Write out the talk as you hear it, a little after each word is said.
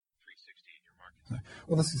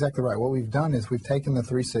Well, that's exactly right. What we've done is we've taken the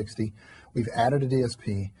 360, we've added a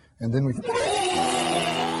DSP, and then we've...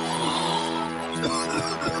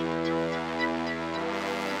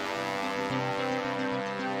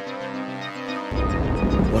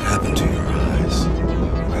 What happened to your eyes?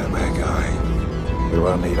 Well, my guy, you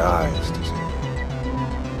will need eyes to see.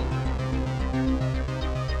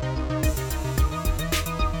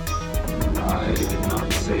 I did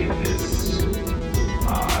not say this.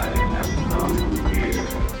 I am not here.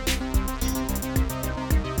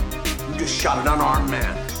 You just shot an unarmed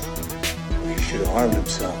man. He should have harmed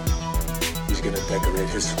himself. He's gonna decorate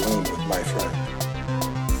his swoon with my friend.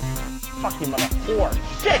 Fucking mother whore.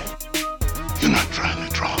 Shit! You're not trying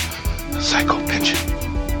to draw a psycho picture.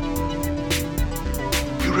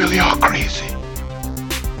 You really are crazy.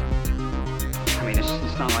 I mean,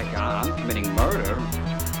 it's not like I'm committing murder.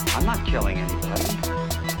 I'm not killing anybody.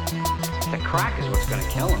 The crack is what's gonna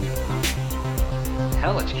kill him.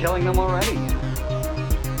 Hell, it's killing them already.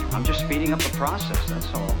 I'm just speeding up the process,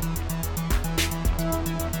 that's all.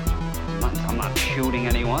 I'm not shooting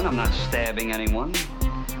anyone, I'm not stabbing anyone.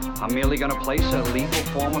 I'm merely gonna place a lethal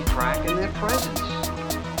form of crack in their presence.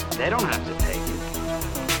 They don't have to take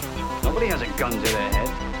it. Nobody has a gun to their head.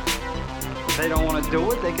 If they don't want to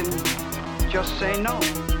do it, they can just say no.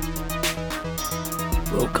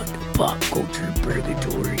 Welcome to Pop Culture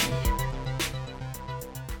Purgatory.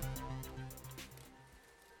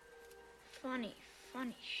 Funny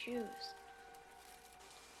shoes.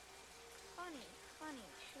 Funny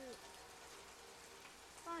shoes.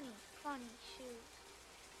 Funny shoes.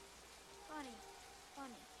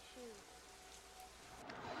 Funny shoes.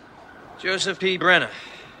 Joseph P. Brenner.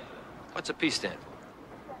 What's a P stand?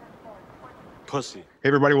 Pussy. Hey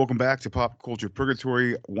everybody, welcome back to Pop Culture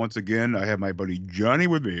Purgatory. Once again, I have my buddy Johnny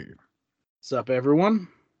with me. What's up, everyone?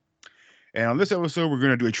 And on this episode, we're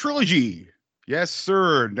going to do a trilogy. Yes,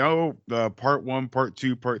 sir. No, part 1, part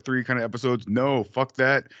 2, part 3 kind of episodes. No, fuck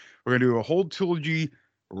that. We're going to do a whole trilogy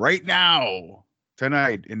right now,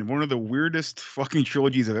 tonight, in one of the weirdest fucking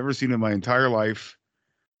trilogies I've ever seen in my entire life.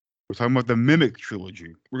 We're talking about the Mimic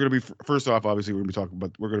trilogy. We're going to be, first off, obviously, we're going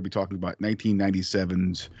to be talking about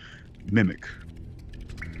 1997's Mimic.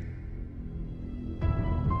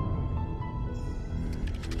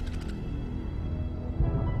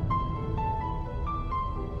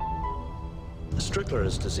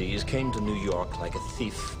 Strickler's disease came to New York like a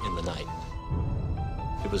thief in the night.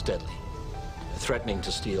 It was deadly, threatening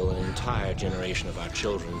to steal an entire generation of our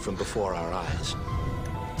children from before our eyes.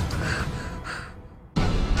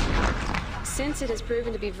 Since it has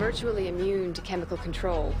proven to be virtually immune to chemical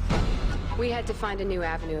control, we had to find a new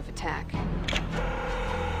avenue of attack.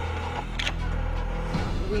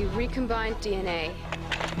 We recombined DNA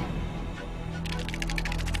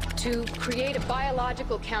to create a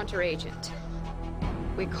biological counteragent.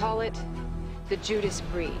 We call it the Judas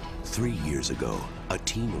Breed. 3 years ago, a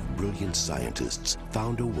team of brilliant scientists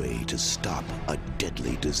found a way to stop a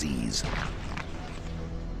deadly disease.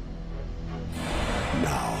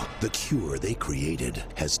 Now, the cure they created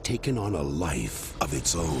has taken on a life of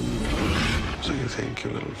its own. So you think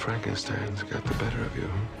your little Frankenstein's got the better of you,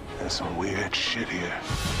 huh? There's some weird shit here.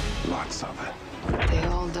 Lots of it. They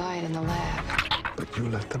all died in the lab. But you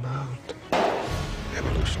let them out.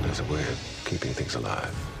 Evolution is a way of keeping things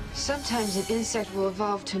alive. Sometimes an insect will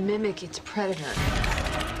evolve to mimic its predator.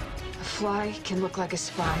 A fly can look like a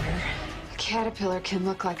spider. A caterpillar can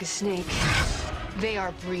look like a snake. They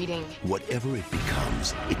are breeding. Whatever it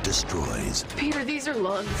becomes, it destroys. Peter, these are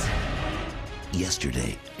lungs.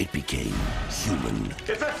 Yesterday, it became human.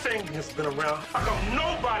 If that thing has been around, how come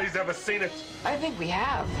nobody's ever seen it? I think we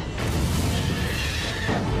have.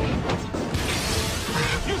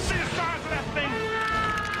 You see the size of that thing?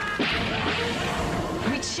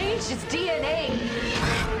 We changed its DNA.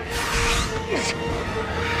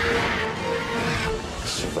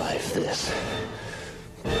 Survive this.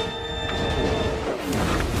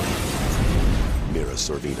 Mira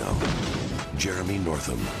Sorvino, Jeremy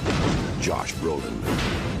Northam, Josh Brolin,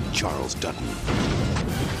 Charles Dutton,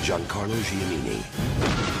 Giancarlo Giannini,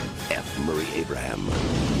 F. Murray Abraham.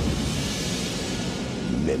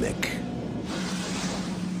 Mimic.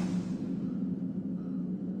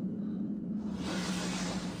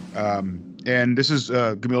 And this is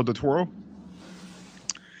Guillermo del Toro.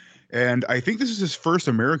 And I think this is his first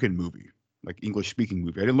American movie, like English-speaking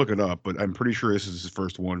movie. I didn't look it up, but I'm pretty sure this is his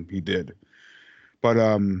first one he did. But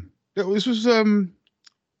this was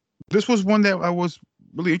one that I was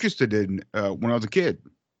really interested in when I was a kid.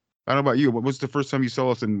 I don't know about you. What was the first time you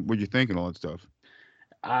saw this and what did you think and all that stuff?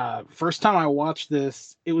 First time I watched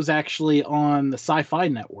this, it was actually on the Sci-Fi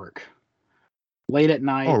Network. late at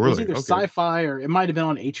night. Oh, It was really? either Okay. Sci-Fi or it might have been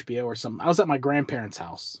on HBO or something. I was at my grandparents'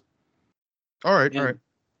 house. All right.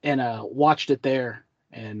 And watched it there.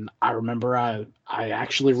 And I remember I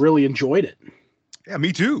actually really enjoyed it. Yeah,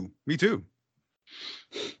 me too.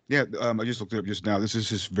 Yeah, I just looked it up just now. This is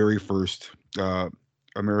his very first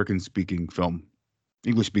American-speaking film,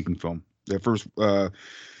 English-speaking film. The first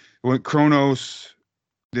went Kronos,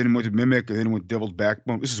 then went to Mimic, and then went Devil's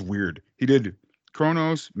Backbone. This is weird. He did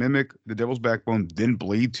Kronos, Mimic, The Devil's Backbone, then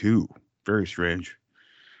Blade 2. Very strange.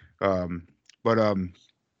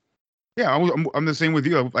 Yeah, I'm the same with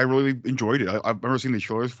you. I really enjoyed it. I remember seeing the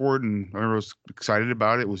trailers for it, and I remember I was excited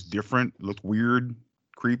about it. It was different. It looked weird,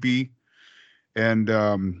 creepy. And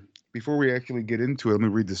before we actually get into it, let me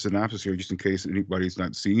read the synopsis here, just in case anybody's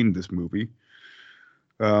not seen this movie.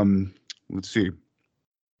 Let's see.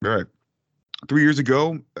 All right. 3 years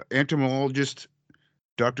ago, entomologist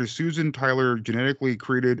Dr. Susan Tyler genetically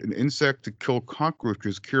created an insect to kill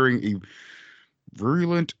cockroaches carrying a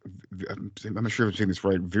virulent, I'm not sure if I'm saying this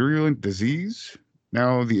right, virulent disease.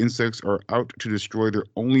 Now the insects are out to destroy their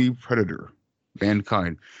only predator,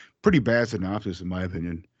 mankind. Pretty bad synopsis, in my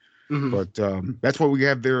opinion. Mm-hmm. But that's what we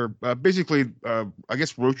have there. Basically, I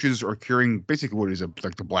guess roaches are carrying basically what is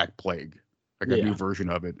like the Black Plague, like a new version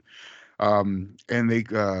of it. And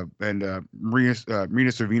Marina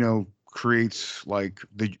Sorvino creates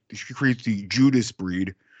she creates the Judas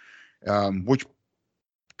breed, which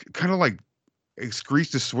kind of like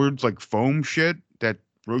excretes this weird like foam shit that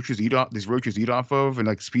these roaches eat off of, and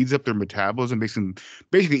like speeds up their metabolism, makes them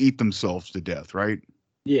basically eat themselves to death, right?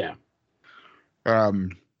 Yeah. A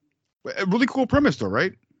really cool premise though,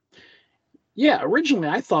 right? Yeah, originally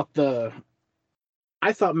I thought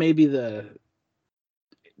maybe the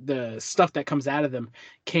stuff that comes out of them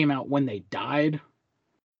came out when they died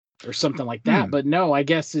or something like that. But no, I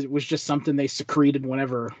guess it was just something they secreted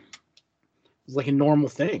whenever it was like a normal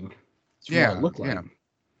thing. Yeah, what it looked like. Yeah.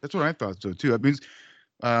 That's what I thought so too. It means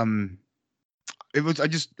it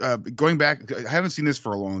was going back, I haven't seen this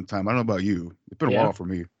for a long time. I don't know about you. It's been a while for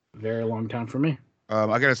me. Very long time for me.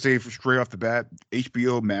 I gotta say, straight off the bat,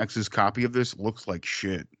 HBO Max's copy of this looks like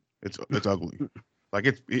shit. It's ugly. Like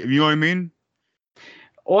you know what I mean?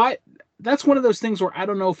 Well, that's one of those things where I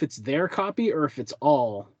don't know if it's their copy or if it's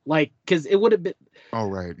all like, because it would have been. Oh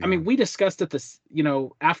right. Yeah. I mean, we discussed it this,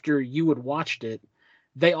 after you had watched it.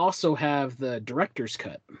 They also have the director's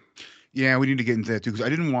cut. Yeah, we need to get into that too, because I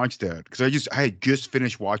didn't watch that because I had just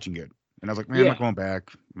finished watching it, and I was like, man, I'm not going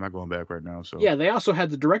back. I'm not going back right now. So yeah, they also had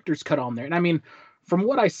the director's cut on there, and I mean, from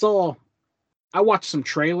what I saw, I watched some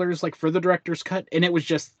trailers like for the director's cut, and it was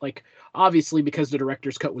just like, obviously because the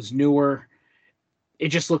director's cut was newer, it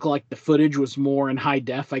just looked like the footage was more in high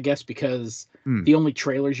def, I guess, because the only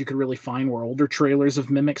trailers you could really find were older trailers of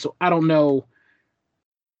Mimic. So I don't know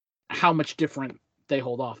how much different they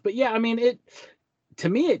hold off. But yeah, I mean, to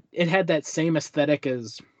me, it had that same aesthetic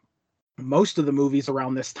as most of the movies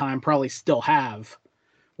around this time probably still have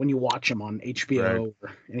when you watch them on HBO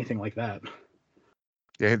or anything like that.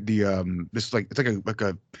 They had the it's like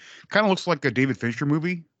a kind of looks like a David Fincher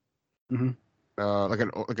movie. Mm-hmm. Like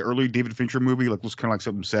an early David Fincher movie, like looks kind of like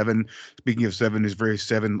something Seven. Speaking of Seven, there's very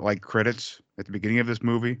Seven like credits at the beginning of this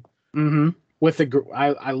movie. Mm-hmm.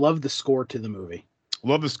 I love the score to the movie.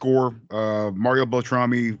 Love the score. Mario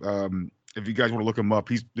Beltrami. If you guys want to look him up,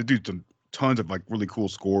 the dude's done tons of like really cool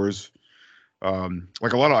scores.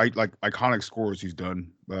 Like a lot of like iconic scores he's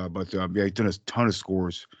done. Yeah, he's done a ton of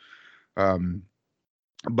scores. We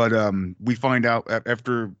find out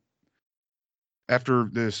after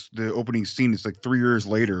the opening scene, it's like 3 years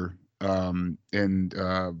later, and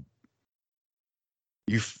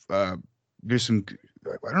there's some,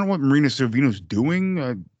 I don't know what Marina Sorvino's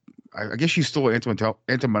doing. I guess she's still an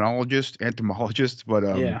entomologist,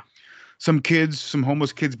 but yeah. Some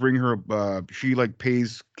homeless kids bring her. She like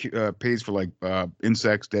pays for like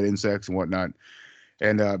insects, dead insects and whatnot,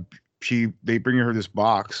 and they bring her this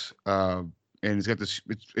box, and it's got this.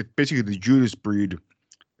 It's basically the Judas breed.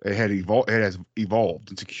 It has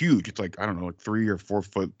evolved. It's huge. It's like, I don't know, like 3 or 4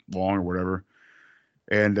 foot long or whatever.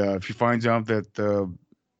 And she finds out that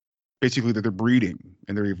basically that they're breeding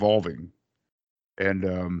and they're evolving.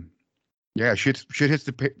 And yeah, shit hits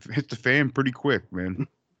the fan pretty quick, man.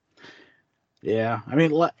 Yeah, I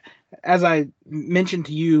mean, as I mentioned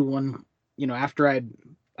to you when after I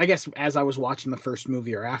guess as I was watching the first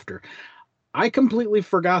movie or after, I completely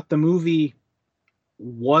forgot the movie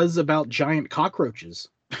was about giant cockroaches.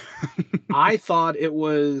 I thought it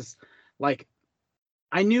was like,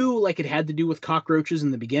 I knew like it had to do with cockroaches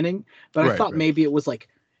in the beginning, but I thought maybe it was like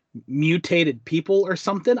mutated people or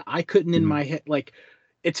something. I couldn't in my head, like,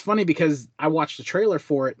 it's funny because I watched the trailer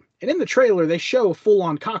for it And in the trailer, they show a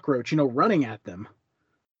full-on cockroach, running at them.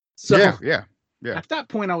 So yeah. At that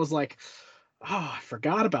point, I was like, oh, I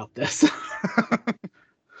forgot about this.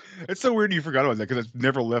 It's so weird you forgot about that because it's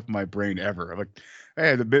never left my brain ever. I'm like,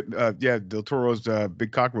 hey, Del Toro's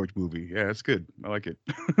big cockroach movie. Yeah, it's good. I like it.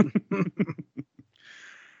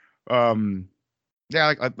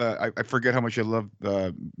 Yeah, I forget how much I love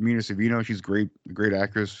Mina Savino. She's great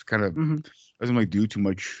actress. Kind of doesn't really do too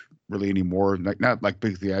much really anymore. Not like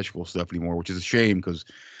big theatrical stuff anymore, which is a shame because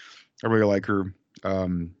I really like her.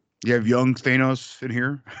 You have young Thanos in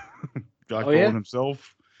here, Josh Brolin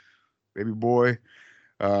himself, baby boy.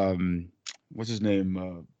 What's his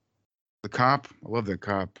name? The cop. I love that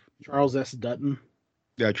cop. Charles S. Dutton.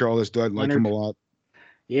 Yeah, Charles S. Dutton. Like him a lot.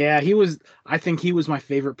 Yeah, I think he was my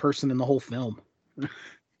favorite person in the whole film.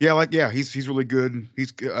 Yeah, he's really good.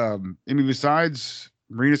 He's I mean, besides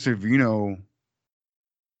Marina Savino,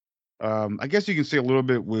 I guess you can say a little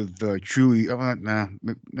bit with Chewie.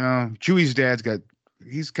 No, Chewie's dad's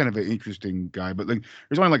he's kind of an interesting guy, but like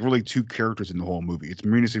there's only like really two characters in the whole movie. It's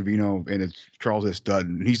Marina Savino and it's Charles S.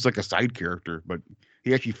 Dutton. He's like a side character, but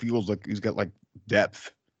he actually feels like he's got like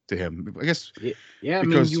depth to him. I guess yeah,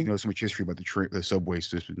 because you know so much history about the subway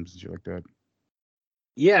systems and shit like that.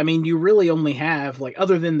 Yeah, I mean, you really only have, like,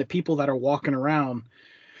 other than the people that are walking around,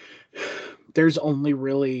 there's only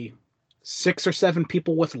really 6 or 7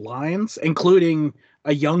 people with lines, including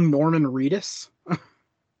a young Norman Reedus.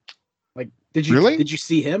 Like, did you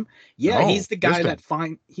see him? Yeah, No, he's the guy that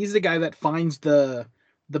finds the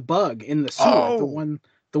bug in the sewer,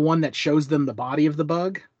 the one that shows them the body of the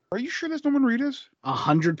bug. Are you sure that's Norman Reedus?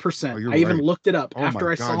 100%. I even looked it up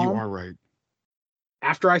after I saw him. You are right.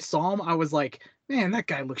 After I saw him, I was like, man, that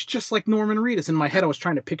guy looks just like Norman Reedus. In my head, I was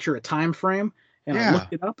trying to picture a time frame, and I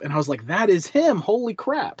looked it up, and I was like, that is him. Holy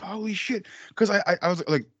crap. Holy shit. Because I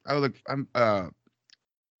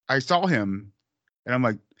saw him, and I'm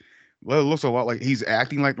like, well, it looks a lot like he's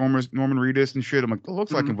acting like Norman Reedus and shit. I'm like, it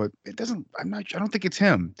looks like him, but it doesn't. I don't think it's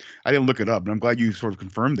him. I didn't look it up, and I'm glad you sort of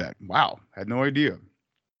confirmed that. Wow, had no idea.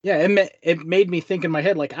 Yeah, it made me think in my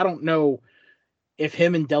head, like, I don't know if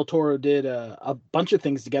him and Del Toro did a bunch of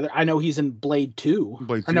things together. I know he's in Blade 2.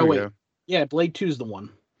 Blade 2, yeah, Blade 2 is the one.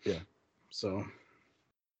 Yeah. So.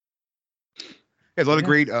 Yeah, a lot of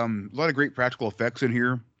great practical effects in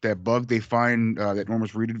here. That bug they find, that Norman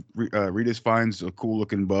Reedus finds, a cool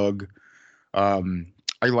looking bug. I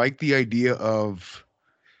like the idea of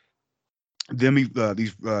them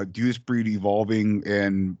these Judas breed evolving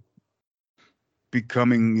and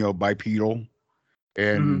becoming bipedal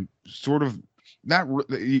and sort of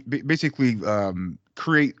basically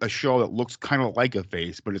create a shell that looks kind of like a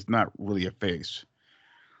face, but it's not really a face.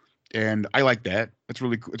 And I like that. It's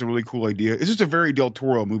a really cool idea. It's just a very Del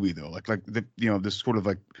Toro movie though. Like this sort of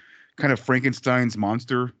like kind of Frankenstein's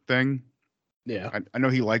monster thing. Yeah. I know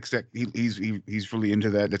he likes that. He's really into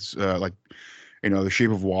that. It's like The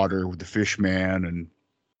Shape of Water with the fish man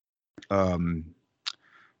and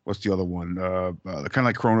what's the other one? Kind of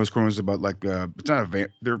like Kronos. Kronos is about like it's not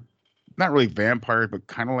they're not really vampires, but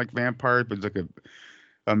kind of like vampires, but it's like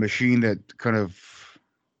a machine that kind of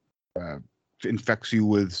infects you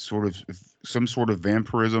with some sort of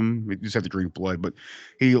vampirism. You just have to drink blood, but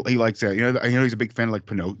he likes that. I know he's a big fan of like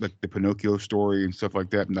the Pinocchio story and stuff like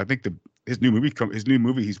that. And I think his new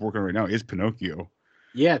movie he's working on right now is Pinocchio.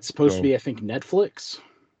 Yeah, it's supposed to be, I think, Netflix.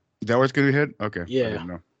 Is that where it's going to hit? Okay. Yeah. I didn't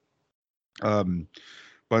know.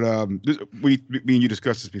 But me and you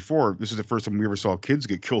discussed this before. This is the first time we ever saw kids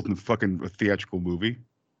get killed in a fucking theatrical movie.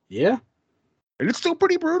 Yeah. And it's still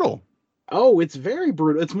pretty brutal. Oh, it's very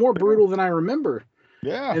brutal. It's more brutal than I remember.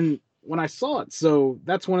 Yeah. And when I saw it, so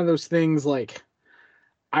that's one of those things, like,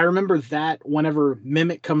 I remember that whenever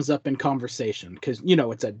Mimic comes up in conversation, because,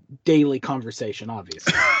 it's a daily conversation,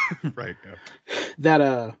 obviously. Right. Yeah.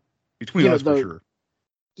 That, between us, for sure.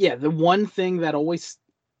 Yeah, the one thing that always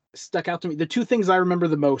stuck out to me, the two things I remember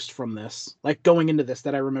the most from this, like going into this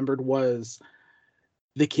that I remembered, was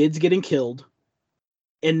the kids getting killed,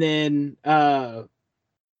 and then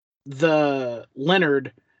the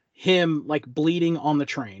Leonard, him like bleeding on the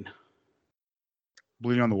train.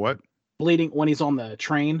 Bleeding on the what? Bleeding when he's on the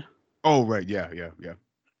train. Oh, right. Yeah.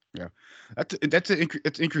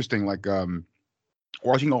 It's interesting. Like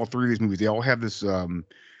watching all three of these movies, they all have this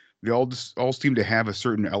they all seem to have a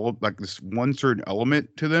certain like this one certain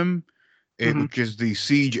element to them, which is the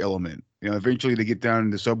siege element. Eventually they get down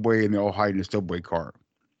in the subway and they all hide in a subway car,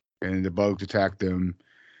 and the bugs attack them.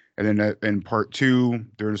 And then in part 2,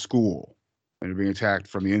 they're in a school and they're being attacked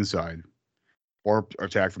from the inside or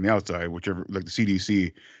attacked from the outside, whichever, like the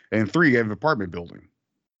CDC. And 3, you have an apartment building.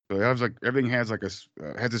 So it has like everything has like has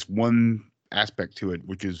this one aspect to it,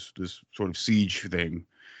 which is this sort of siege thing.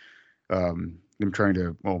 Them trying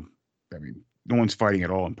to, well, I mean, no one's fighting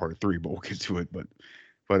at all in part 3, but we'll get to it. But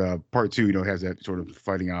part 2, has that sort of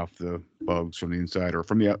fighting off the bugs from the inside or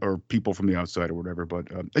or people from the outside or whatever. But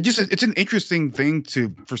it's an interesting thing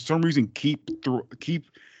to, for some reason, keep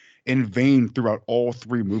in vein throughout all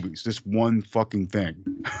 3 movies. This one fucking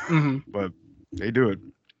thing, but they do it.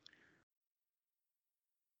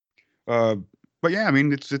 But yeah, I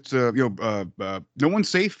mean, it's no one's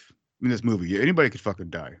safe in this movie. Anybody could fucking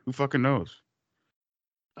die. Who fucking knows?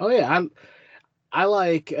 Oh yeah, I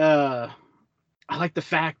like the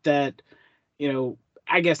fact that,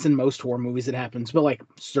 I guess in most horror movies it happens, but like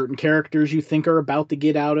certain characters you think are about to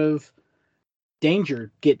get out of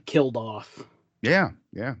danger get killed off. Yeah.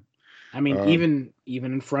 I mean, even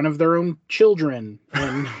in front of their own children.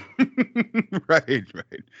 And... right.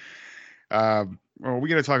 Well, we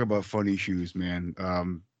got to talk about funny shoes, man.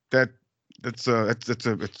 It's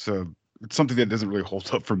something that doesn't really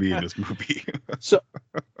hold up for me in this movie. So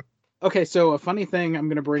a funny thing I'm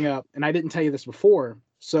going to bring up, and I didn't tell you this before.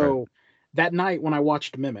 So that night when I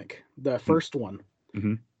watched Mimic, the first one,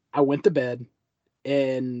 I went to bed,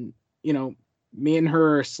 and me and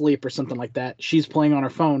her are asleep or something like that. She's playing on her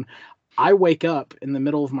phone. I wake up in the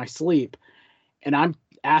middle of my sleep, and I'm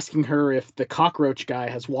asking her if the cockroach guy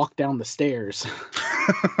has walked down the stairs.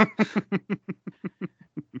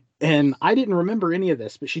 And I didn't remember any of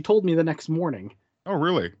this, but she told me the next morning. Oh,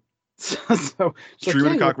 really? So she's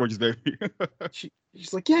like, cockroaches there.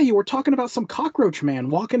 She's like, yeah, you were talking about some cockroach man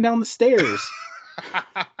walking down the stairs.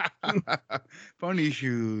 Funny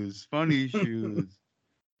shoes.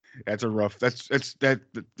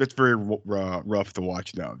 That's very rough to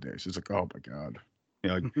watch nowadays. It's like, oh my god,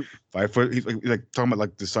 like 5 foot. He's like talking about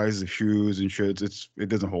like the size of shoes and shit. It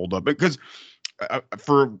doesn't hold up because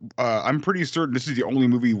I'm pretty certain this is the only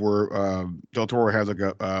movie where Del Toro has like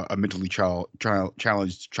a mentally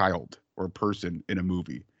challenged child or person in a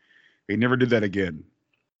movie. He never did that again.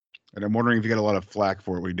 And I'm wondering if he got a lot of flack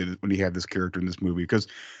for it when he had this character in this movie, because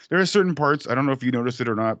there are certain parts, I don't know if you noticed it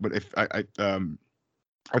or not, but if I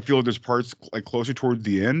feel like there's parts like closer towards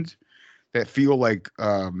the end that feel like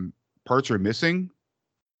parts are missing.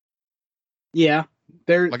 Yeah,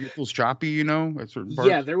 like it feels choppy, at certain parts.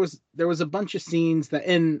 Yeah, there was a bunch of scenes that,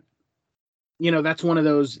 and that's one of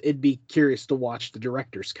those. It'd be curious to watch the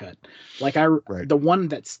director's cut. Like the one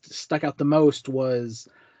that stuck out the most was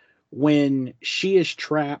when she is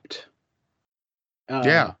trapped.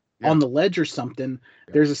 On the ledge or something.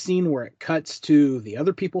 Yeah. There's a scene where it cuts to the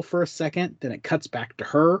other people for a second, then it cuts back to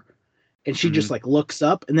her, and she just like looks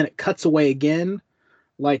up, and then it cuts away again.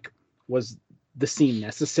 Like, was the scene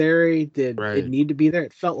necessary? Did it need to be there?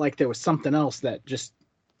 It felt like there was something else that just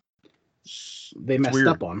they messed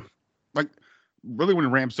up on. Like, really, when it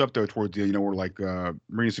ramps up though towards the end, where like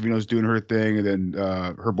Marina Savino's doing her thing, and then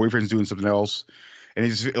her boyfriend's doing something else. And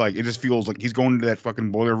it just feels like he's going to that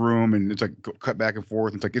fucking boiler room, and it's like cut back and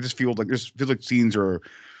forth. It's like it just feels like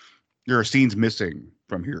there are scenes missing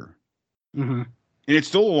from here. Mm-hmm. And it's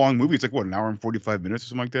still a long movie. It's like what, an hour and 45 minutes or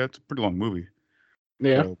something like that. It's a pretty long movie.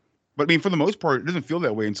 Yeah. So, but I mean, for the most part, it doesn't feel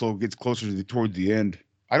that way until it gets closer towards the end.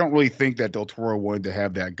 I don't really think that Del Toro wanted to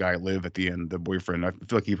have that guy live at the end, the boyfriend. I feel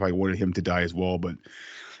like he probably wanted him to die as well, but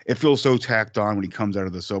it feels so tacked on when he comes out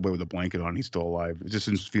of the subway with a blanket on. He's still alive. It just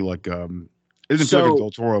doesn't feel like it doesn't feel like a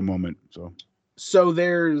Del Toro moment. So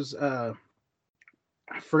there's I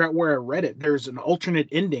forgot where I read it. There's an alternate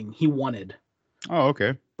ending he wanted. Oh,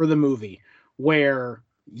 okay. For the movie, where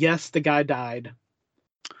yes, the guy died.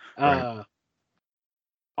 Right.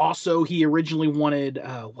 Also, he originally wanted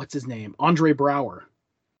what's his name, Andre Braugher.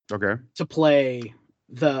 Okay. To play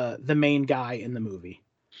the main guy in the movie.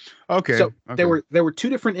 Okay. So there were 2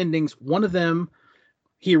 different endings. One of them,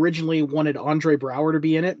 he originally wanted Andre Braugher to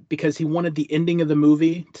be in it because he wanted the ending of the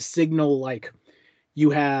movie to signal like you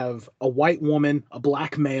have a white woman, a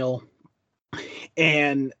black male,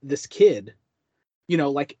 and this kid,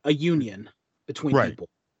 like a union between people.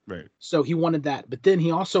 Right. So he wanted that. But then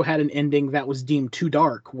he also had an ending that was deemed too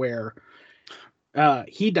dark where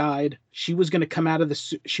he died. She was going to come out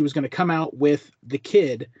she was going to come out with the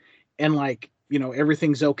kid and like,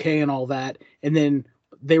 everything's okay and all that. And then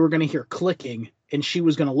they were going to hear clicking, and she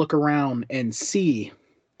was going to look around and see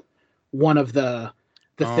one of the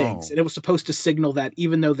things. And it was supposed to signal that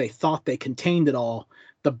even though they thought they contained it all,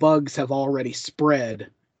 the bugs have already spread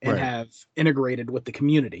and have integrated with the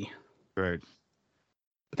community. Right.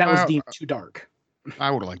 But that was deemed too dark.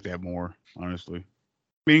 I would have liked that more, honestly.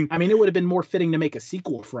 I mean, it would have been more fitting to make a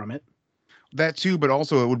sequel from it. That too, but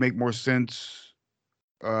also it would make more sense.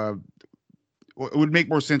 It would make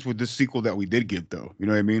more sense with this sequel that we did get, though. You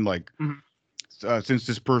know what I mean? Like, since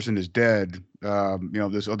this person is dead,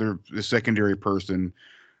 this secondary person,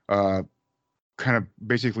 kind of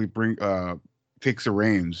basically takes the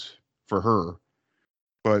reins for her.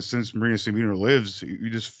 But since Marina Savino lives,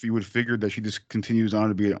 you would figure that she just continues on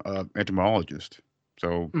to be an entomologist.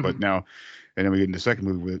 So, but now, and then we get in the second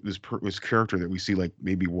movie with this character that we see like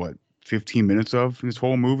maybe 15 minutes of in this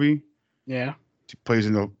whole movie. Yeah. She plays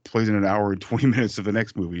in an hour and 20 minutes of the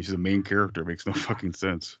next movie. She's a main character. It makes no fucking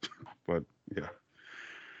sense. But yeah.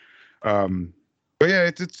 But yeah,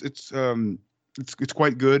 it's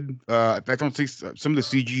quite good. I don't think some of the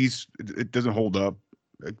CGs it doesn't hold up.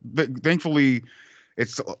 But thankfully, a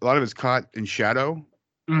lot of it's caught in shadow.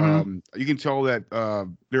 You can tell that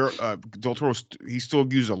Del Toro he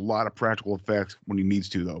still uses a lot of practical effects when he needs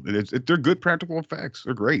to, though. They're good practical effects.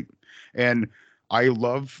 They're great, and I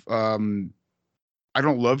love. I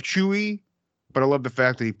don't love Chewie, but I love the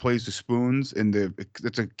fact that he plays the spoons and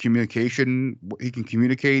it's a communication. He can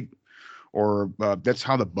communicate, or that's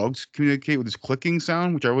how the bugs communicate with this clicking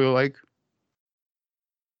sound, which I really like.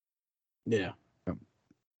 Yeah,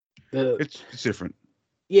 it's different.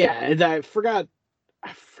 Yeah, and I forgot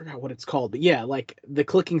what it's called, but yeah, like the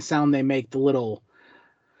clicking sound they make, the little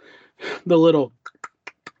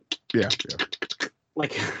yeah.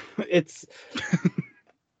 Like it's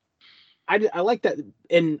I like that,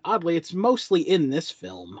 and oddly it's mostly in this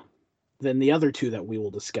film than the other two that we will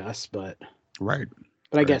discuss, but right.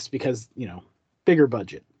 But I guess because, bigger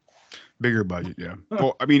budget, yeah.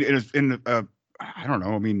 Well, I mean, I don't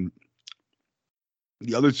know. I mean,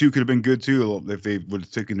 the other two could have been good too if they would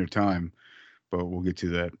have taken their time, but we'll get to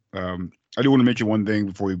that. I do want to mention one thing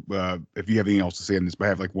before we, if you have anything else to say on this, but I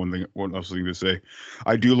have like one other thing to say.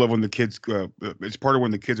 I do love when the kids, it's part of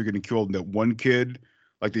when the kids are getting killed, and that one kid,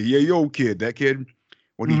 like the yo kid, that kid,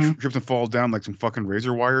 when he trips and falls down like some fucking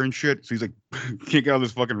razor wire and shit. So he's like, can't get out of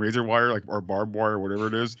this fucking razor wire, like, or barbed wire, or whatever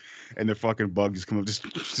it is. And the fucking bug just just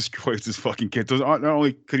destroys this fucking kid. So not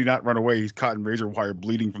only could he not run away, he's caught in razor wire,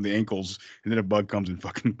 bleeding from the ankles. And then a bug comes and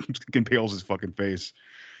fucking impales his fucking face.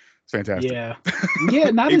 It's fantastic. Yeah.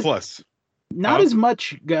 Yeah. Not as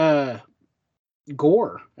much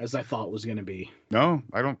gore as I thought was going to be. No,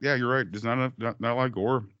 I don't. Yeah, you're right. There's not a lot of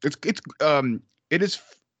gore.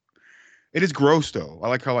 It is gross though. I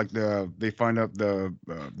like how they find out the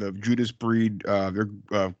Judas breed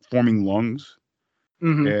they're forming lungs,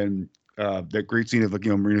 and that great scene of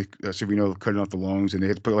Marina Savino cutting off the lungs, and they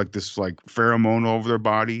had to put like this pheromone all over their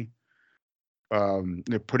body.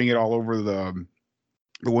 They're putting it all over the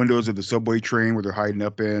windows of the subway train where they're hiding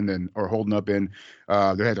up in or holding up in.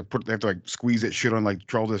 They have to squeeze that shit on like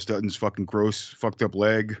Charles S. Dutton's fucking gross fucked up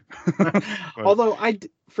leg. Although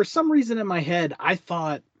for some reason in my head I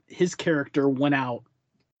thought his character went out.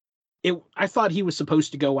 I thought he was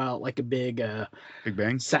supposed to go out like a big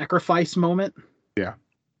bang sacrifice moment. Yeah.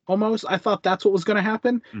 Almost. I thought that's what was going to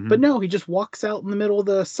happen. But no, he just walks out in the middle of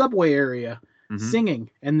the subway area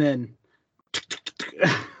singing, and then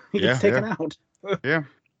he gets taken out. Yeah.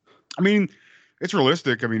 I mean, it's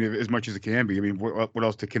realistic. I mean, as much as it can be. I mean, what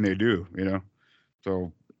else can they do,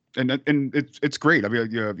 So, and it's great. I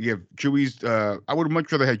mean, you have Chewie's, I would have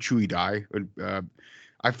much rather had Chewie die.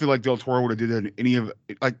 I feel like Del Toro would have did that in any of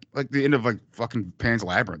like the end of fucking Pan's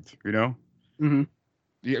Labyrinth, Mm-hmm.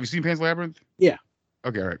 Yeah, have you seen Pan's Labyrinth? Yeah.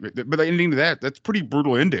 Okay, all right. But the ending to that's pretty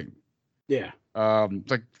brutal ending. Yeah.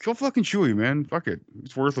 It's like, kill fucking Chewie, man. Fuck it.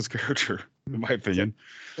 It's a worthless character, in my opinion.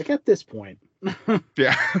 Like at this point.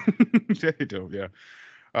 Yeah. They do, yeah.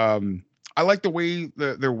 I like the way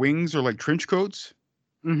their wings are like trench coats.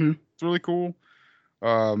 Mm-hmm. It's really cool.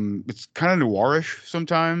 It's kind of noirish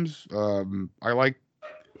sometimes.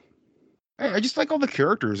 I just like all the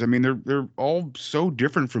characters. I mean, they're all so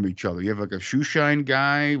different from each other. You have like a shoe shine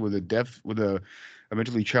guy with a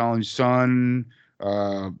mentally challenged son.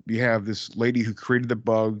 You have this lady who created the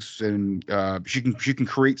bugs, and she can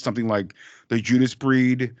create something like the Judas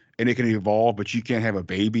breed, and it can evolve, but she can't have a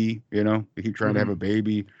baby. They keep trying to have a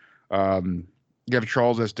baby. You have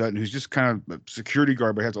Charles S. Dutton, who's just kind of a security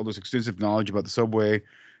guard, but has all this extensive knowledge about the subway.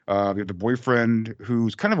 You have the boyfriend,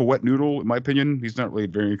 who's kind of a wet noodle, in my opinion. He's not really a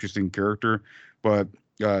very interesting character, but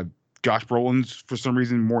Josh Brolin's, for some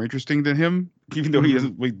reason, more interesting than him, even though he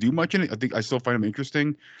doesn't really do much in it. I think I still find him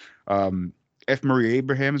interesting. F. Murray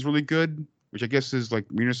Abraham is really good, which I guess is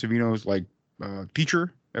like Marina Savino's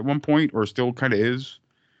teacher at one point, or still kind of is.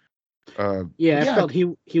 I felt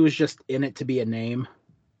he was just in it to be a name.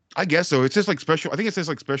 I guess so. It's just like special. I think it says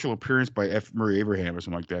like special appearance by F. Murray Abraham or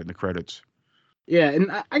something like that in the credits. Yeah,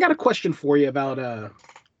 and I got a question for you about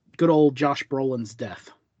good old Josh Brolin's death.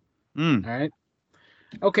 All right.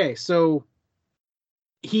 Okay, so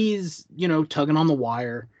he's tugging on the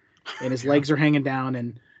wire, and his legs are hanging down,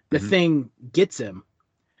 and the thing gets him.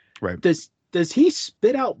 Right. Does he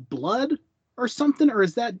spit out blood or something, or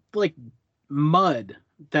is that like mud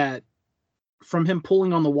that from him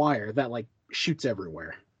pulling on the wire that like shoots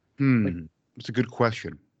everywhere? It's a good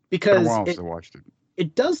question. Because I watched it.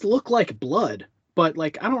 It does look like blood, but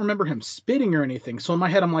like I don't remember him spitting or anything. So in my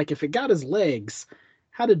head, I'm like, if it got his legs,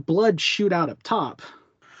 how did blood shoot out up top?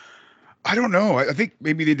 I don't know. I think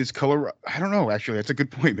maybe they discolor. I don't know. Actually, that's a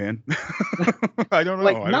good point, man. I don't know.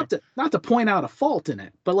 Like not to point out a fault in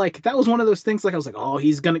it, but like that was one of those things. Like I was like, oh,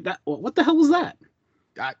 he's gonna. What the hell was that?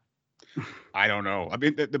 I don't know. I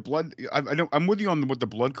mean, the blood. I know. I'm with you on what the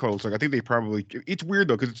blood codes. Like I think they probably. It's weird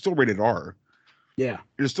though because it's still rated R. Yeah.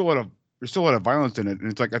 There's still a lot of violence in it,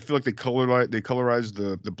 and it's like I feel like they colorized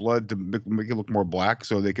the blood to make it look more black,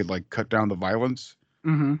 so they could like cut down the violence.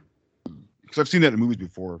 Mm-hmm. Because I've seen that in movies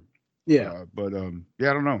before. Yeah. But yeah,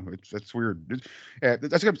 I don't know. That's weird.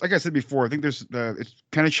 That's like I said before. I think there's it's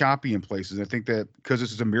kind of choppy in places. I think that because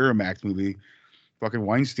this is a Miramax movie, fucking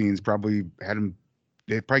Weinstein's probably had him.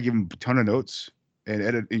 They probably give him a ton of notes and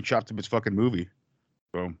edit and chopped up his fucking movie.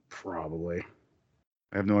 So probably.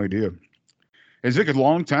 I have no idea. It took a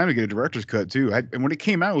long time to get a director's cut too. And when it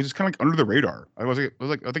came out, it was just kind of like under the radar. I think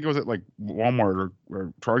it was at like Walmart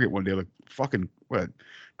or Target one day. Like fucking what?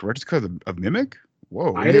 Director's cut of Mimic?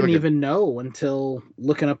 Whoa! I didn't even know until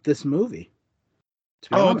looking up this movie.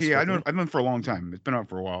 Okay. I know for a long time. It's been out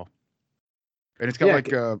for a while. And it's got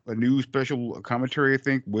a new special commentary, I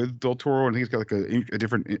think, with Del Toro. I think it's got like a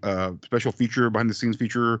different special feature, behind the scenes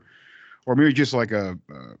feature, or maybe just like a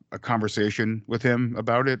conversation with him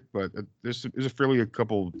about it. But there's a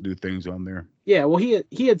couple new things on there. Yeah, well,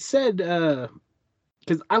 he had said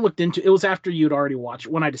because I looked into it was after you'd already watched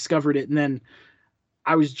it when I discovered it, and then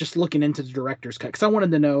I was just looking into the director's cut because I wanted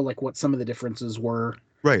to know like what some of the differences were.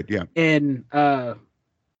 Right. Yeah. And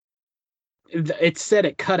it said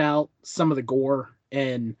it cut out some of the gore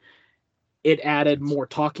and it added more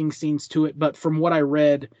talking scenes to it. But from what I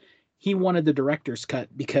read, he wanted the director's cut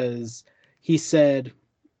because he said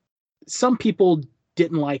some people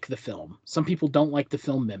didn't like the film. Some people don't like the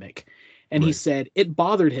film Mimic. And he said it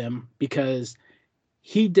bothered him because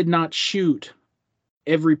he did not shoot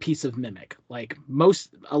every piece of Mimic. Like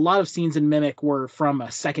a lot of scenes in Mimic were from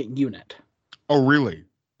a second unit. Oh, really?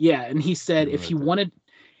 Yeah. And he said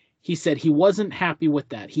he said he wasn't happy with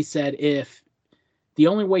that. He said if the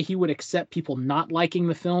only way he would accept people not liking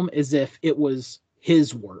the film is if it was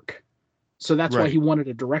his work. So that's why he wanted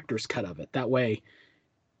a director's cut of it. That way,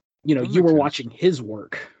 you were watching his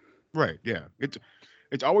work. Right. Yeah.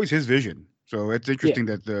 It's always his vision. So it's interesting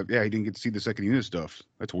that he didn't get to see the second unit stuff.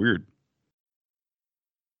 That's weird.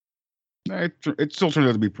 It still turned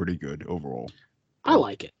out to be pretty good overall. I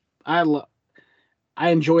like it. I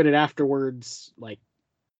enjoyed it afterwards. Like,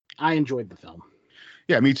 I enjoyed the film.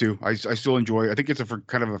 Yeah, me too. I still enjoy it. I think it's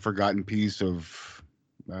kind of a forgotten piece of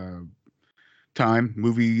time,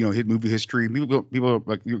 movie, hit movie history. People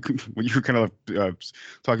like when you're kind of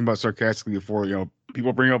talking about sarcastically before,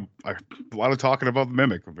 people bring up a lot of talking about the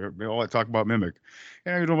Mimic. They all talk about Mimic,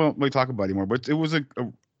 and we don't really talk about it anymore. But it was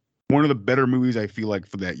one of the better movies I feel like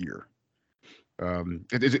for that year.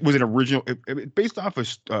 It was an original, based off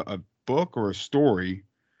a book or a story,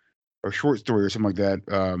 or a short story or something like that,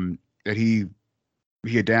 that he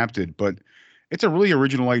adapted. But it's a really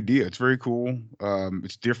original idea. It's very cool.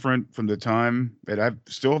 It's different from the time, and I've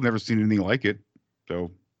still never seen anything like it. So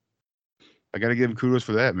I got to give him kudos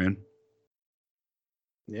for that, man.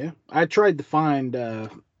 Yeah, I tried to find, I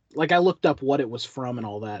looked up what it was from and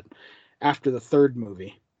all that after the third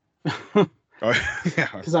movie.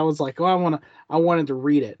 Because I was like, I wanted to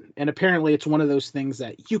read it, and apparently it's one of those things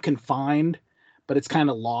that you can find, but it's kind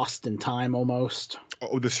of lost in time almost.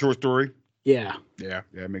 Oh, the short story. Yeah.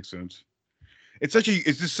 It makes sense. It's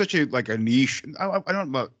just such a like a niche. I don't know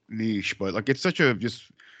about niche, but like it's such a just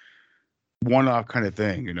one-off kind of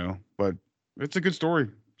thing, But it's a good story.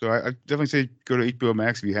 So I definitely say go to HBO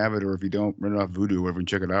Max if you have it, or if you don't, rent it off Vudu, whatever, and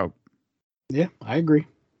check it out. Yeah, I agree.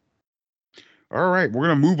 All right, we're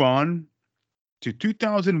gonna move on to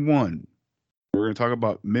 2001. We're going to talk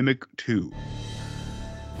about Mimic 2.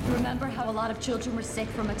 Remember how a lot of children were sick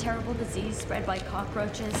from a terrible disease spread by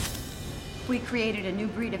cockroaches? We created a new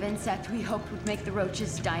breed of insect we hoped would make the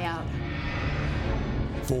roaches die out.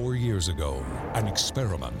 4 years ago, an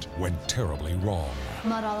experiment went terribly wrong.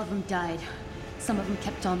 Not all of them died. Some of them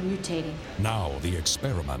kept on mutating. Now the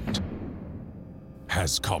experiment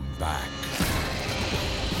has come back.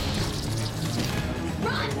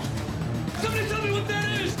 Run! Somebody tell me what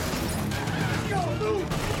that is! Go, move!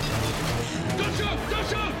 Don't shoot! Don't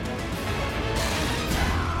shoot!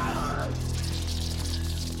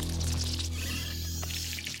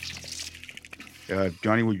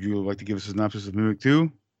 Johnny, would you like to give us a synopsis of Mimic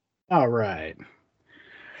 2? All right.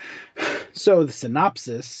 So the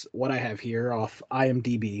synopsis, what I have here off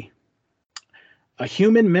IMDb. A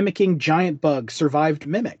human mimicking giant bug survived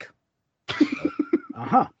Mimic.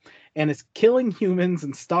 And is killing humans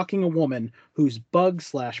and stalking a woman who's a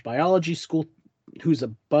bug/biology school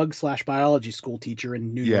teacher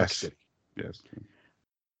in New York City. Yes.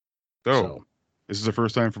 So, this is the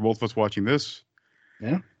first time for both of us watching this.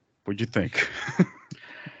 Yeah. What'd you think?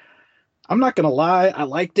 I'm not gonna lie, I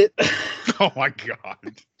liked it. Oh my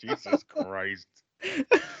God. Jesus Christ.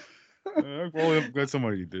 Well, I'm glad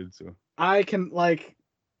somebody did, so. I can,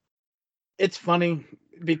 it's funny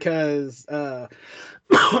because the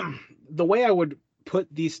way I would put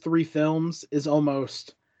these three films is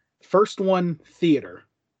almost first one, theater.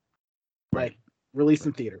 Like, released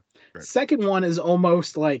in theater. Right. Second one is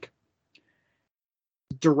almost like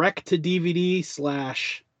direct to DVD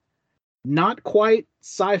 / not quite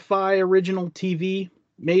sci-fi original TV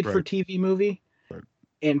made for TV movie. Right.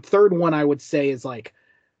 And third one I would say is like,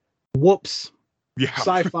 whoops,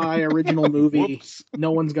 sci-fi original movie.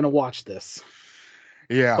 No one's gonna watch this.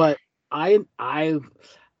 Yeah. But I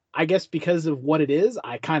guess because of what it is,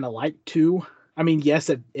 I kind of like to. I mean, yes,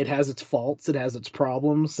 it has its faults, it has its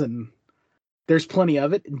problems, and there's plenty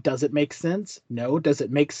of it. Does it make sense? No. Does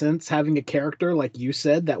it make sense having a character, like you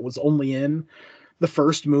said, that was only in the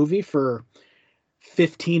first movie for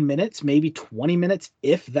 15 minutes, maybe 20 minutes,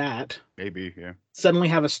 if that? Maybe, yeah. Suddenly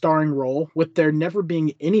have a starring role with there never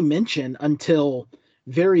being any mention until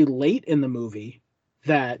very late in the movie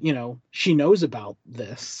that, she knows about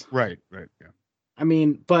this. Right, yeah. I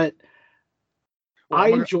mean, but I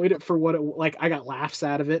enjoyed it for what it, I got laughs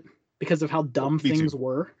out of it because of how dumb things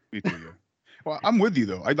were. Me too, yeah. Well, I'm with you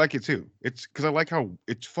though. I like it too. It's because I like how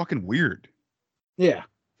it's fucking weird. Yeah.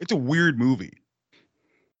 It's a weird movie.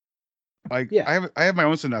 I have my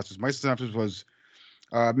own synopsis. My synopsis was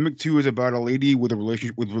Mimic 2 is about a lady with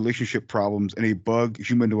relationship problems and a bug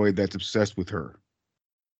humanoid that's obsessed with her.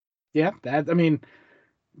 Yeah,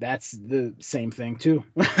 that's the same thing too.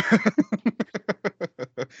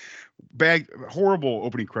 Horrible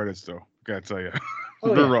opening credits though. Gotta tell you,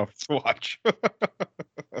 very rough to watch.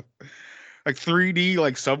 Like 3D,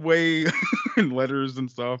 like subway and letters and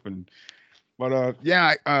stuff, but I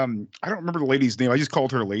don't remember the lady's name. I just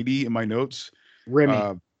called her Lady in my notes.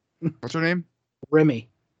 Remy. What's her name? Remy.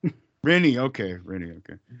 Rennie. Okay, Rennie.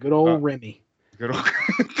 Okay. Good old Remy. Good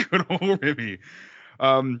old Remy.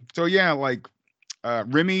 So yeah,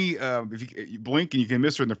 Remy, if you blink and you can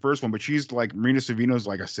miss her in the first one, but she's like Marina Savino's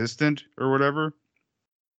assistant or whatever.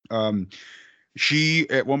 She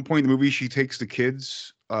at one point in the movie, she takes the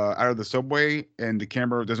kids out of the subway and the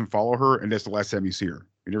camera doesn't follow her, and that's the last time you see her.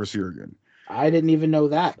 You never see her again. I didn't even know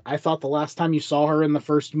that. I thought the last time you saw her in the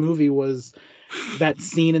first movie was that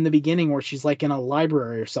scene in the beginning where she's in a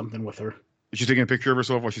library or something with her. Is she taking a picture of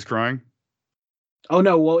herself while she's crying? Oh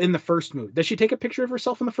no, well, in the first movie. Does she take a picture of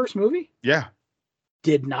herself in the first movie? Yeah.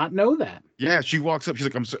 Did not know that. Yeah, she walks up.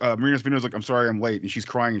 She's like, Marina Spino's like, I'm sorry, I'm late. And she's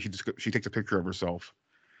crying and she takes a picture of herself.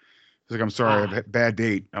 She's like, I'm sorry, I had a bad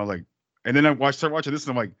date. I was like, and then I started watching this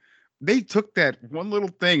and I'm like, they took that one little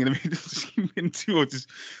thing and made this into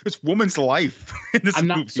this woman's life in this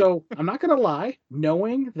movie. So I'm not going to lie,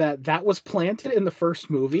 knowing that was planted in the first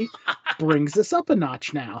movie brings us up a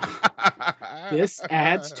notch now. This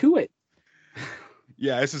adds to it.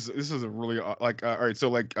 Yeah, this is a really all right. So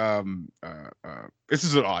this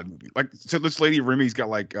is an odd movie. So this lady Remy's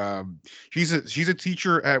got she's a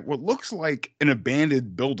teacher at what looks like an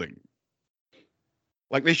abandoned building.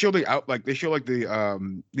 They show the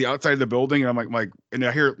outside of the building, and I'm like, and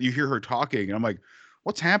you hear her talking, and I'm like,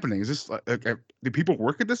 what's happening? Is this do people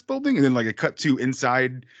work at this building? And then it cut to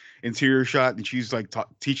interior shot, and she's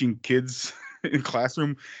teaching kids in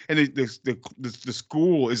classroom, and the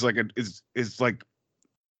school is like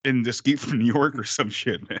in Escape from New York or some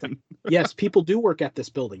shit, man. Yes, people do work at this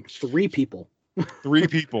building. 3 people. 3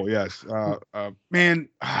 people, yes. Man.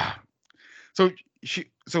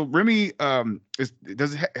 So Remy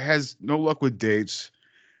has no luck with dates,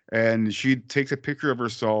 and she takes a picture of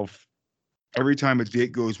herself every time a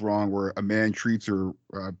date goes wrong where a man treats her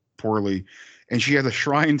poorly, and she has a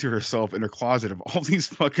shrine to herself in her closet of all these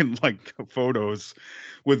fucking photos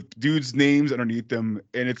with dudes' names underneath them,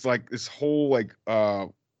 and it's this whole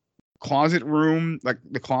closet room.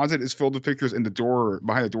 The closet is filled with pictures, and the door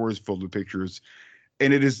behind the door is filled with pictures,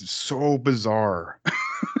 and it is so bizarre.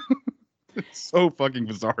 It's so fucking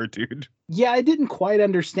bizarre, dude. Yeah, I didn't quite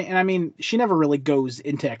understand. I mean, she never really goes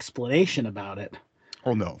into explanation about it.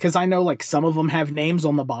 Oh no, because I know some of them have names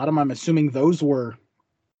on the bottom. I'm assuming those were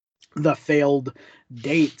the failed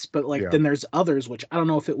dates, but like Yeah. then there's others, which I don't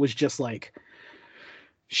know if it was just like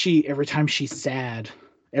every time she's sad,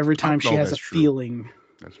 every time she has a that's true. feeling.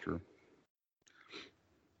 That's true.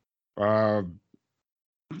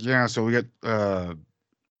 Yeah, so we got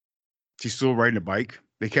she's still riding a bike.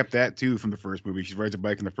 They kept that too from the first movie. She rides a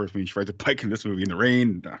bike in the first movie. She rides a bike in this movie in the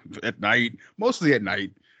rain, at night, mostly at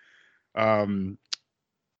night. The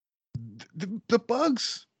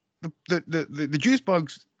bugs, the juice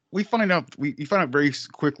bugs. We find out very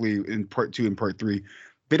quickly in part 2 and part 3,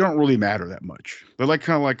 they don't really matter that much. They're like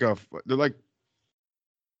kind of like they're like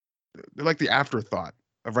the afterthought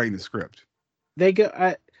of writing the script. They go.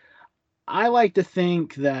 I like to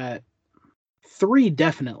think that 3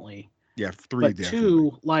 definitely. Yeah, 3 But definitely.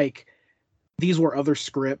 2, like, these were other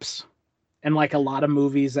scripts, and like a lot of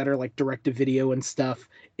movies that are like direct to video and stuff,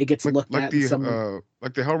 it gets looked like at. the and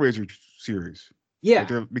like the Hellraiser series. Yeah.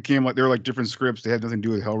 Like they're like different scripts. They had nothing to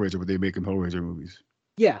do with Hellraiser, but they make them Hellraiser movies.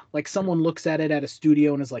 Yeah, like someone looks at it at a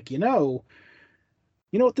studio and is like, you know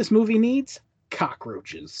what this movie needs?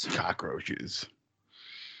 Cockroaches. Cockroaches.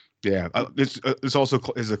 Yeah, this also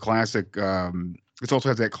is a classic. This also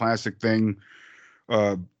has that classic thing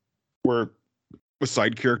where a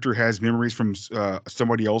side character has memories from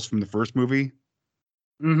somebody else from the first movie.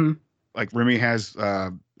 Mm-hmm. Like Remy has,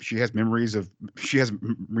 she has Marina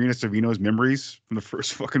Sorvino's memories from the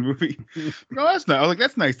first fucking movie. No, that's not. I was like,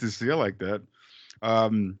 that's nice to see. I like that.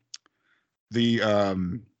 So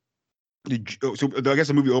I guess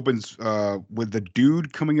the movie opens with the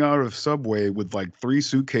dude coming out of Subway with like 3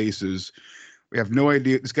 suitcases. We have no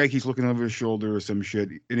idea. This guy keeps looking over his shoulder or some shit,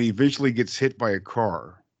 and he eventually gets hit by a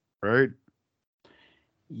car. Right?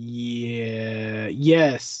 Yeah.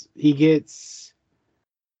 Yes, he gets.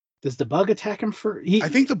 Does the bug attack him for? I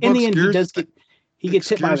think the bug in the end scares, he gets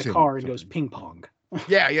hit by scares the him car and something. goes ping pong.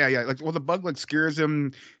 Yeah. Like, well, the bug like scares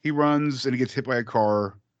him. He runs and he gets hit by a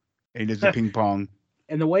car, and he does the ping pong.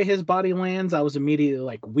 And the way his body lands, I was immediately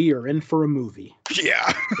like, "We are in for a movie.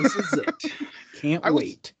 Yeah, this is it. Can't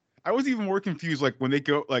wait." I was even more confused, like when they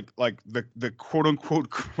go like the quote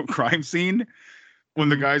unquote crime scene, when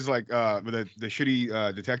the guy's like the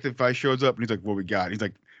shitty detective guy shows up and he's like, "What we got?" He's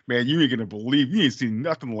like, "Man, you ain't gonna believe, you ain't seen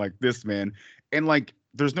nothing like this, man." And like,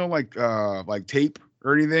 there's no like tape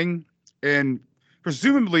or anything, and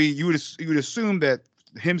presumably you would assume that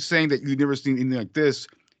him saying that you've never seen anything like this,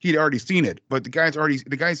 he'd already seen it, but the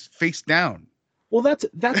guy's face down. Well, that's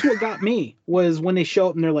what got me was when they show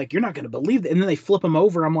up and they're like, "You're not gonna believe it," and then they flip him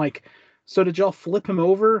over. I'm like, so did y'all flip him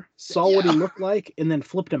over, saw what he looked like, and then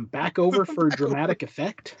flipped him back over for dramatic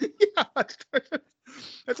effect? Yeah,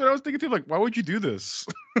 that's what I was thinking too. Like, why would you do this?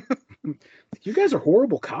 You guys are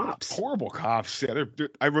horrible cops. Horrible cops. Yeah,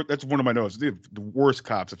 I wrote that's one of my notes. They're the worst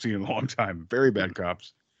cops I've seen in a long time. Very bad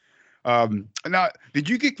cops. Now, did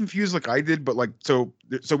you get confused like I did? But like, so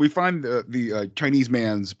we find the Chinese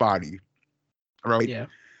man's body, right? Yeah.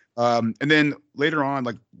 And then later on,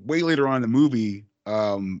 like way later on in the movie,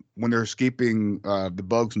 when they're escaping the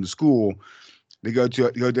bugs in the school, they go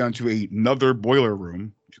down to another boiler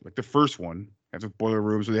room, like the first one. Has a boiler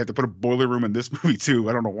room, so they have to put a boiler room in this movie too.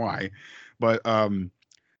 I don't know why, but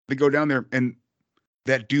they go down there and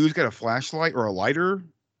that dude's got a flashlight or a lighter,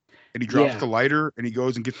 and he drops the lighter and he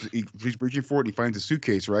goes and he's reaching for it. And he finds a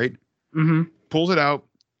suitcase, right? Mm-hmm. Pulls it out.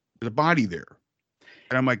 There's a body there,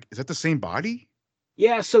 and I'm like, is that the same body?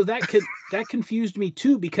 Yeah, so that confused me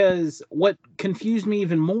too, because what confused me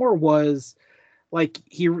even more was like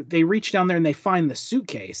they reach down there and they find the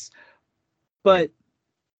suitcase, but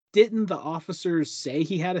didn't the officers say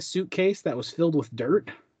he had a suitcase that was filled with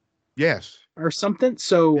dirt? Yes. Or something?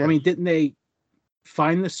 So, yes. I mean, didn't they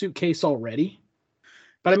find the suitcase already?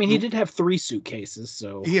 But I mean, he did have 3 suitcases,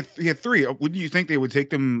 so he had 3. Wouldn't you think they would take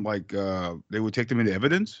them into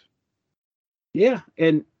evidence? Yeah,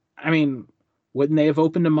 and I mean, wouldn't they have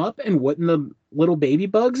opened them up, and wouldn't the little baby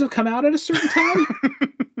bugs have come out at a certain time?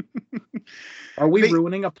 Are we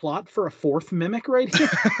ruining a plot for a 4th mimic right here?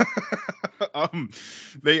 I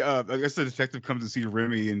guess the detective comes to see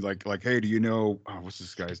Remy and like, hey, do you know what's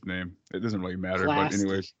this guy's name? It doesn't really matter, but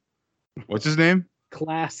anyways, what's his name?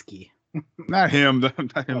 Klasky. Not him.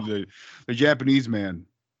 The Japanese man.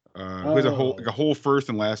 Who has a whole first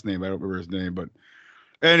and last name. I don't remember his name, but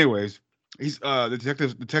anyways, he's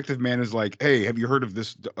the detective man is like, hey, have you heard of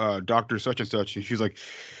this doctor such and such? And she's like,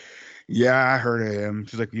 yeah, I heard of him.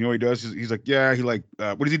 She's like, you know what he does? He's like, yeah, he like,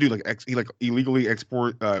 what does he do? Like, he like illegally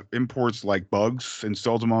imports like bugs and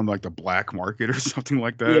sells them on like the black market or something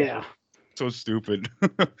like that. Yeah. So stupid.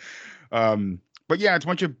 But yeah, it's a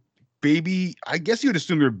bunch of baby. I guess you would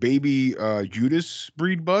assume they're baby Judas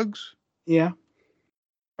breed bugs. Yeah.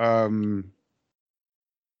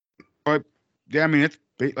 Yeah, I mean,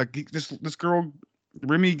 this girl,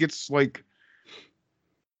 Remy, gets like,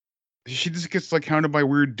 she just gets like hounded by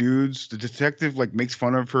weird dudes. The detective like makes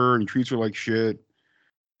fun of her and treats her like shit.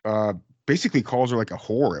 Basically calls her like a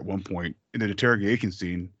whore at one point in an interrogation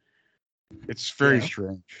scene. It's very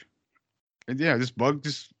strange. And yeah, this bug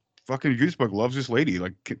just fucking Judas Bug loves this lady,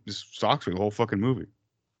 like just stalks her the whole fucking movie.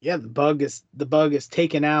 Yeah, the bug is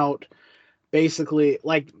taken out. Basically,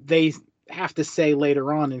 like they have to say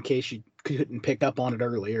later on, in case you couldn't pick up on it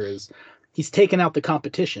earlier, is he's taken out the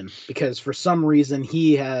competition because for some reason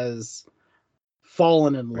he has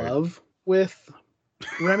fallen in love with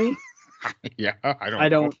Remy. Yeah, I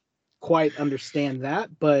don't quite understand that,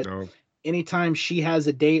 but anytime she has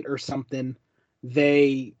a date or something,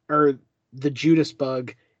 the Judas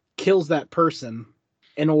Bug kills that person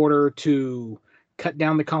in order to cut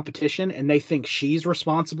down the competition, and they think she's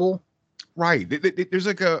responsible. Right. There's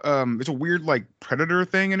like it's a weird like predator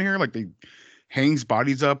thing in here. Like they hangs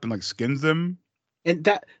bodies up and like skins them. And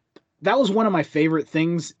that was one of my favorite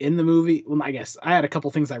things in the movie. Well, I guess I had a couple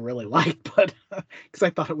things I really liked, but because I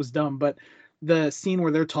thought it was dumb. But the scene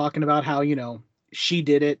where they're talking about how, you know, she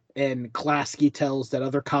did it, and Klasky tells that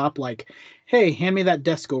other cop, like, hey, hand me that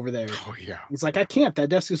desk over there. Oh, yeah. He's like, I can't. That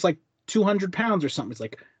desk is like 200 pounds or something. It's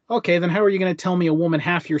like, okay, then how are you going to tell me a woman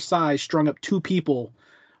half your size strung up two people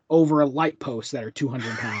over a light post that are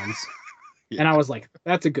 200 pounds? Yeah. And I was like,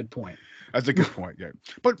 that's a good point. That's a good point, yeah.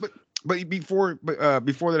 But before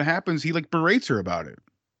that happens, he like berates her about it.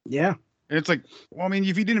 Yeah. And it's like, well, I mean,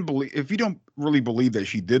 if you don't really believe that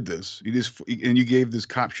she did this, you gave this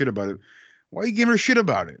cop shit about it, why you give her shit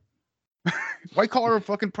about it? Why call her a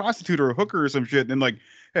fucking prostitute or a hooker or some shit? And then like,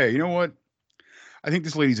 hey, you know what? I think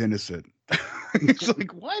this lady's innocent. It's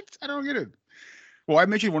like, what? I don't get it. Well, I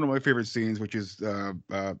mentioned one of my favorite scenes, which is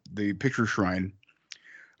the picture shrine.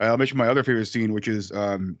 I'll mention my other favorite scene, which is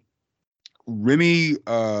Remy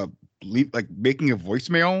like making a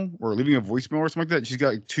voicemail or leaving a voicemail or something like that. She's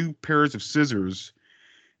got like two pairs of scissors,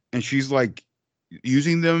 and she's like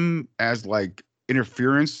using them as like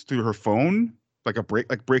interference through her phone, like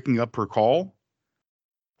breaking up her call.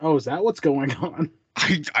 Oh, is that what's going on?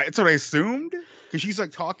 That's what I assumed. Because she's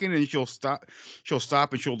like talking and she'll stop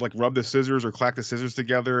and she'll like rub the scissors or clack the scissors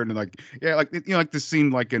together, and then like, yeah, like, you know, like this scene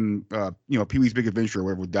like in Pee-wee's Big Adventure or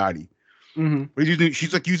whatever with Dottie. Mm-hmm. But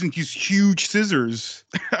she's like using these huge scissors.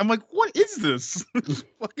 I'm like, what is this? It's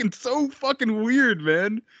fucking so fucking weird,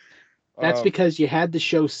 man. That's because you had to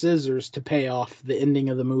show scissors to pay off the ending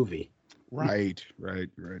of the movie. Right about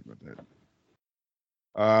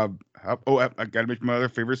that. I gotta mention my other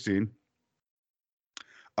favorite scene.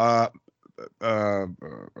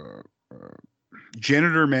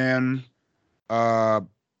 Janitor man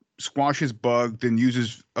squashes bug, then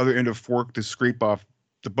uses other end of fork to scrape off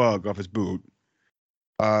the bug off his boot.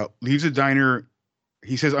 Leaves the diner.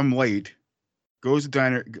 He says, I'm late. Leaves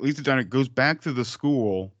the diner, goes back to the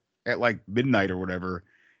school at like midnight or whatever,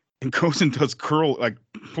 and goes and does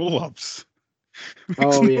pull-ups.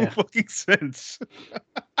 Oh, Makes yeah. no fucking sense.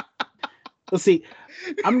 Let's see.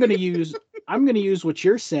 I'm gonna use what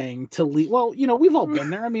you're saying to lead. Well, you know, we've all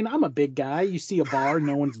been there. I mean, I'm a big guy. You see a bar,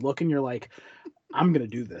 no one's looking. You're like, I'm gonna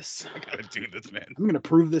do this. I gotta do this, man. I'm gonna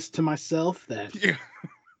prove this to myself that, yeah.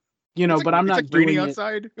 You know, but I'm not doing it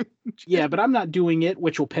outside. Yeah, but I'm not doing it,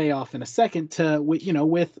 which will pay off in a second.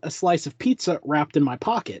 With a slice of pizza wrapped in my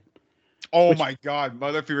pocket. Oh my God, my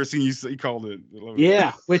other favorite scene you called it.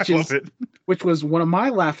 Yeah, which was one of my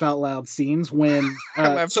laugh out loud scenes when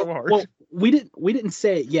I laughed so hard. Well, we didn't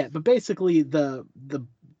say it yet, but basically the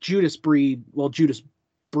Judas breed,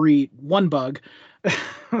 one bug.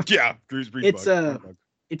 Yeah, Judas breed.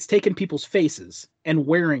 It's taking people's faces and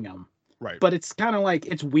wearing them. Right. But it's kind of like,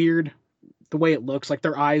 it's weird the way it looks, like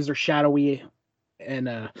their eyes are shadowy,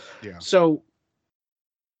 and yeah. So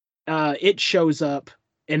it shows up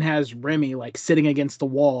and has Remy like sitting against the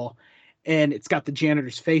wall, and it's got the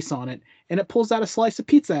janitor's face on it, and it pulls out a slice of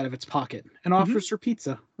pizza out of its pocket and offers her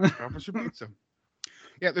pizza. Offers her pizza.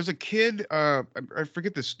 Yeah, there's a kid. I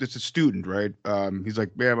forget this. It's a student, right? He's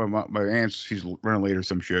like, yeah, my aunt's. She's running late or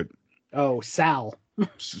some shit. Oh, Sal.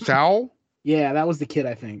 Sal? Yeah, that was the kid,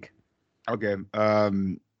 I think. Okay.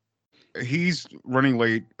 He's running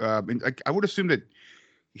late. And I would assume that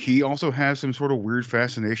he also has some sort of weird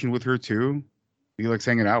fascination with her too. He likes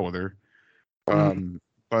hanging out with her.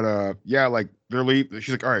 But yeah, like they're late. She's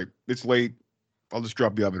like, all right, it's late. I'll just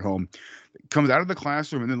drop you off at home. Comes out of the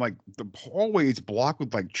classroom, and then like the hallway is blocked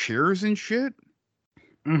with like chairs and shit.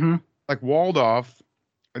 Mm-hmm. Like walled off.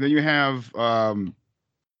 And then you have Pawn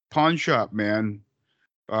Shop Man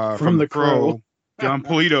from The Crow, John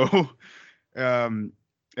Polito, and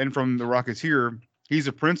from The Rocketeer. He's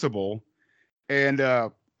a principal,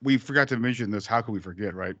 And we forgot to mention this. How could we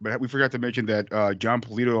forget, right? But we forgot to mention that John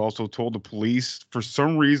Polito also told the police, for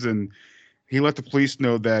some reason, he let the police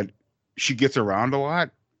know that she gets around a lot.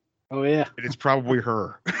 Oh, yeah. And it's probably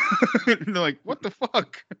her. And they're like, what the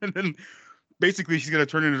fuck? And then basically she's going to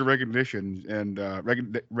turn into recognition and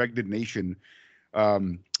resignation.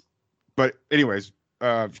 But anyways,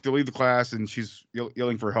 they leave the class and she's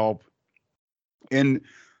yelling for help. And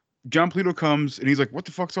John Polito comes and he's like, what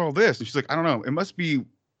the fuck's all this? And she's like, I don't know. It must be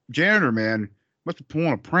janitor, man. Must be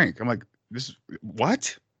pulling a prank. I'm like,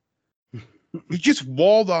 what? He just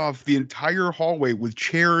walled off the entire hallway with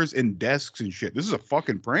chairs and desks and shit. This is a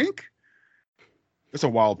fucking prank? It's a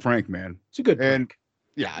wild prank, man. It's a good prank. And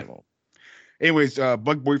yeah, I know. Anyways,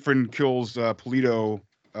 Bug Boyfriend kills Polito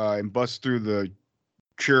and busts through the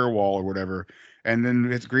chair wall or whatever. And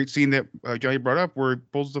then it's a great scene that Johnny brought up where he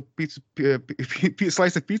pulls the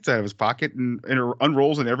slice of pizza out of his pocket and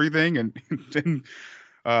unrolls and everything. And then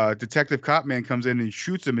Detective Copman comes in and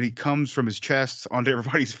shoots him, and he comes from his chest onto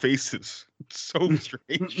everybody's faces. It's so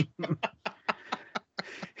strange.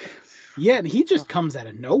 Yeah, and he just comes out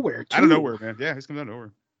of nowhere, too. Out of nowhere, man. Yeah, he's coming out of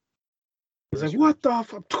nowhere. He's like, what the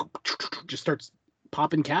fuck? Just starts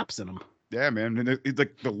popping caps in him. Yeah, man. And it's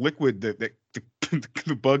like the liquid, the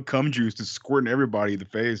bug cum juice is squirting everybody in the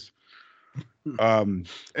face. And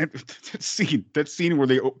that scene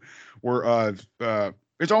where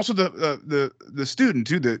it's also the student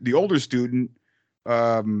too, the older student,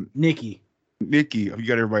 Nikki. You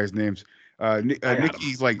got everybody's names.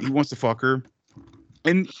 Nikki's like, he wants to fuck her,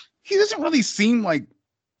 and he doesn't really seem like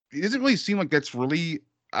that's really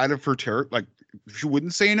out of her territory. Like, she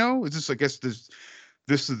wouldn't say no. It's just, I guess this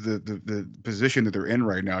is the position that they're in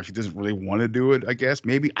right now. She doesn't really want to do it, I guess.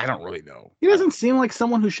 Maybe. I don't really know. He doesn't seem like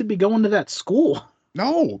someone who should be going to that school.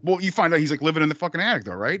 No. Well, you find out he's like living in the fucking attic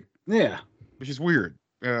though, right? Yeah. Which is weird.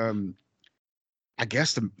 I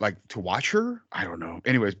guess to watch her. I don't know.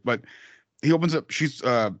 Anyways, but he opens up. He's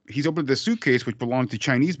opened the suitcase which belonged to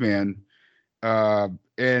Chinese man,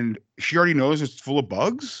 and she already knows it's full of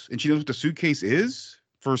bugs, and she knows what the suitcase is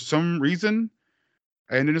for some reason.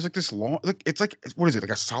 And then there's like this long, it's like, what is it?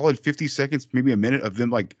 Like a solid 50 seconds, maybe a minute of them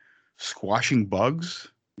like squashing bugs.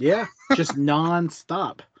 Yeah, just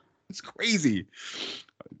nonstop. It's crazy.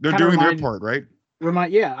 They're doing their part, right?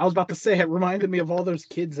 Yeah, I was about to say, it reminded me of all those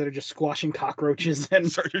kids that are just squashing cockroaches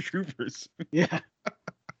and Sergeant Troopers. Yeah.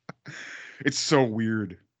 It's so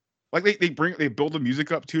weird. Like they build the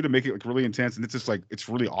music up too to make it like really intense, and it's just like it's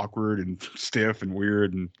really awkward and stiff and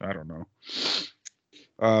weird, and I don't know.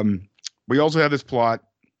 We also have this plot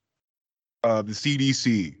of the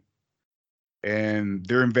CDC, and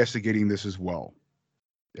they're investigating this as well.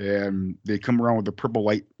 And they come around with their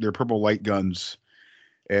purple light guns,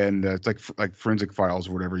 and it's like forensic files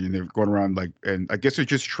or whatever. And they're going around and I guess they're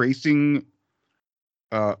just tracing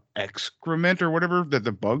excrement or whatever that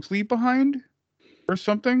the bugs leave behind, or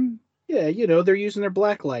something. Yeah, they're using their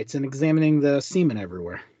black lights and examining the semen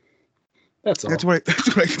everywhere. That's all. That's what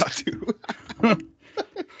I thought too.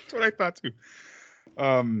 That's what I thought too.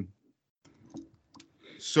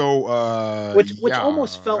 Which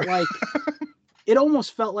almost felt like it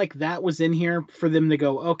almost felt like that was in here for them to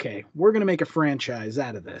go, okay, we're gonna make a franchise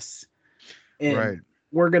out of this, and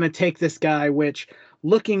we're gonna take this guy. Which,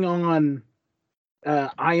 looking on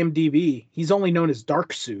IMDb, he's only known as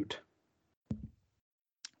Dark Suit.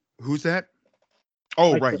 Who's that?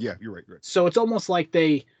 Oh, like right. Yeah, you're right. So it's almost like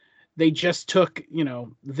they just took,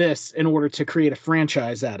 this in order to create a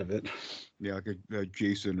franchise out of it. Yeah, like a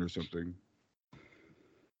Jason or something.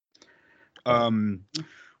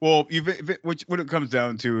 Well, what it comes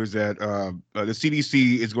down to is that the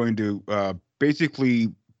CDC is going to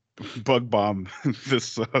basically bug bomb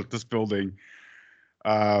this building,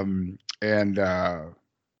 and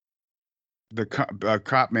the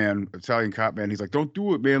Italian cop man, he's like, "Don't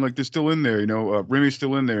do it, man! Like they're still in there, Remy's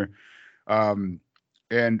still in there."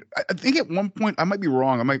 And I think at one point, I might be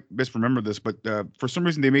wrong, I might misremember this, but for some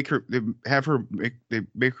reason they make her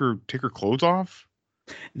take her clothes off.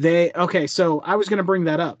 So I was going to bring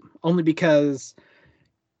that up only because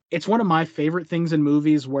it's one of my favorite things in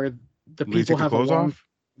movies where the people have clothes off.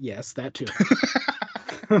 Yes, that too.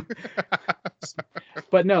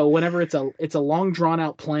 But no, whenever it's a long drawn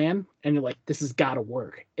out plan and you're like, this has got to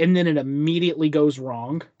work, and then it immediately goes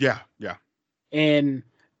wrong. Yeah. And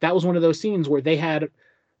that was one of those scenes where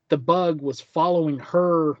the bug was following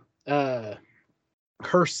her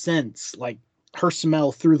scents, like her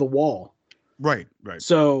smell through the wall. Right.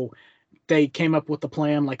 So they came up with the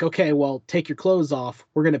plan, like, okay, well, take your clothes off.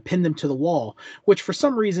 We're going to pin them to the wall, which for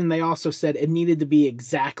some reason they also said it needed to be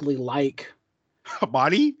exactly like a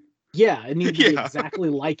body. Yeah, it needed to be exactly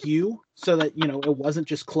like you, so that it wasn't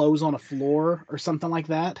just clothes on a floor or something like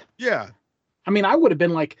that. Yeah. I mean, I would have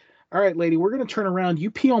been like, "All right, lady, we're gonna turn around. You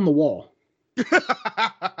pee on the wall."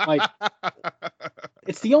 Like,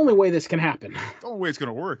 it's the only way this can happen. The only way it's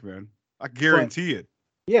gonna work, man. I guarantee it.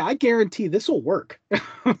 Yeah, I guarantee this will work.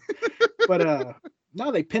 But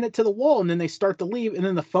no, they pin it to the wall and then they start to leave, and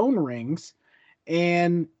then the phone rings,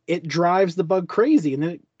 and it drives the bug crazy, and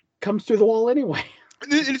then it comes through the wall anyway.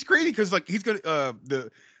 And it's crazy because like he's gonna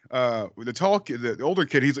the tall kid, the older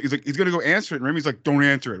kid, he's gonna go answer it, and Remy's like, "Don't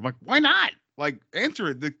answer it." I'm like, "Why not? Like, answer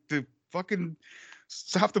it. The fucking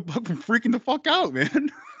stop the bug from freaking the fuck out, man."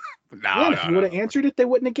 If you would have answered it, they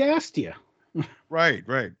wouldn't have gassed you. Right.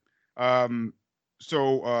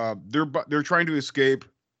 So they're trying to escape.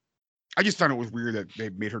 I just thought it was weird that they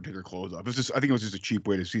made her take her clothes off. I think it was just a cheap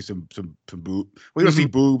way to see some boob. We don't see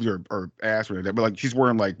boobs or ass or anything, but like she's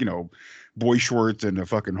wearing like boy shorts and a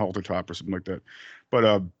fucking halter top or something like that. But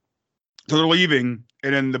so they're leaving,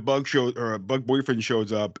 and then the bug boyfriend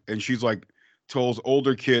shows up, and she's like tells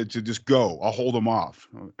older kid to just go. I'll hold him off.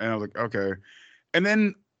 And I was like, okay. And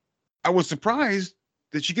then I was surprised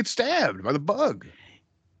that she gets stabbed by the bug.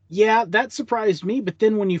 Yeah, that surprised me. But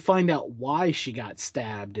then when you find out why she got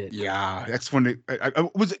stabbed, that's when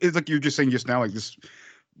it's like you're just saying just now, like this,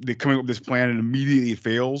 they coming up with this plan and immediately it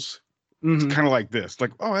fails. Mm-hmm. It's kind of like this,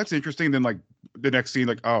 like, oh, that's interesting. Then like the next scene,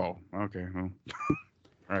 like, oh, okay, well,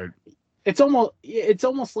 all right. It's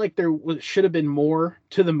almost like there should have been more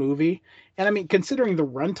to the movie. And I mean, considering the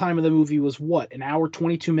runtime of the movie was what, an hour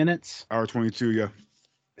 22 minutes? Hour 22, yeah.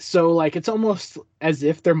 So like it's almost as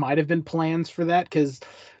if there might have been plans for that, because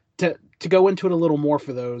to go into it a little more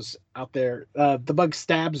for those out there, the bug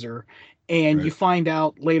stabs her, and you find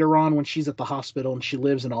out later on when she's at the hospital and she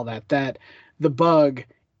lives and all that the bug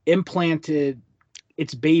implanted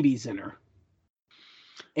its babies in her,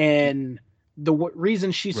 and the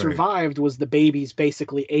reason she survived was the babies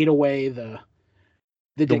basically ate away the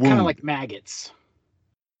kind of like maggots.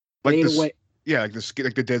 Like ate away. Yeah, like the skin,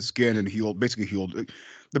 like the dead skin, and basically healed.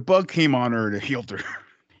 The bug came on her and healed her.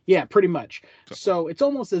 Yeah, pretty much. So it's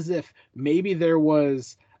almost as if maybe there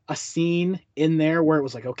was a scene in there where it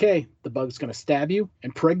was like, okay, the bug's going to stab you,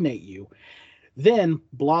 impregnate you. Then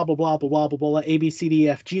blah, blah, blah, blah, blah, blah, blah, A, B, C, D,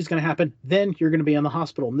 F, G is going to happen. Then you're going to be in the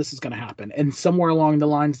hospital and this is going to happen. And somewhere along the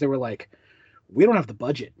lines, they were like, we don't have the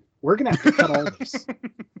budget. We're going to have to cut all this.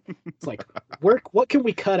 It's like, what can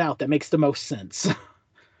we cut out that makes the most sense?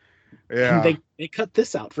 Yeah. And they cut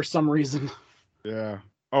this out for some reason. Yeah.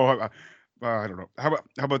 Oh, I don't know. How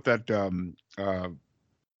about that? How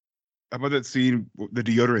about that scene, the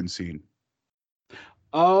deodorant scene?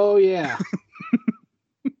 Oh yeah.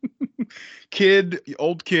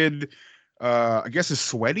 Old kid, I guess is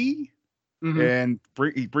sweaty, and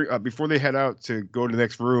before they head out to go to the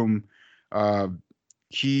next room,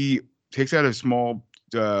 he takes out a small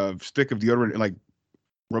stick of deodorant and like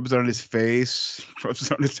rubs it on his face, rubs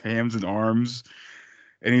it on his hands and arms.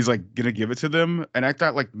 And he's like gonna give it to them, and I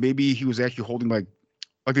thought like maybe he was actually holding like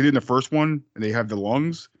they did in the first one, and they have the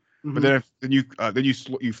lungs. But then you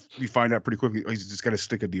find out pretty quickly he's just got a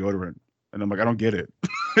stick of deodorant, and I'm like, I don't get it.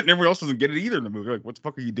 And everyone else doesn't get it either in the movie. Like, what the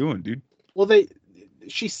fuck are you doing, dude? Well,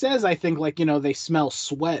 she says, I think like they smell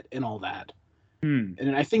sweat and all that,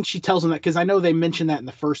 and I think she tells them that because I know they mentioned that in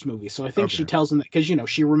the first movie, so I think she tells them that because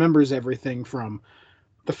she remembers everything from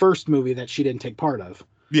the first movie that she didn't take part of.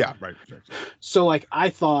 Yeah, right. So like I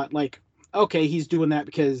thought like, okay, he's doing that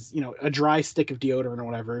because a dry stick of deodorant or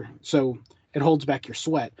whatever, so it holds back your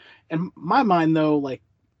sweat. In my mind though, like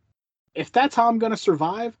if that's how I'm gonna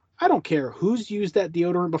survive, I don't care who's used that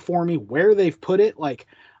deodorant before me, where they've put it. Like,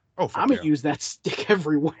 I'm gonna use that stick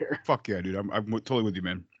everywhere. Fuck yeah, dude! I'm totally with you,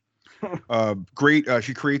 man. Great.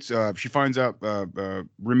 She finds out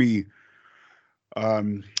Remy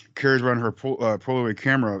carries around her Polaroid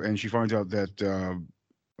camera, and she finds out that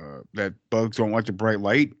that bugs don't like the bright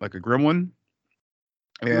light, like a gremlin.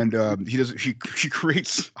 And she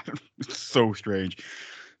creates, it's so strange,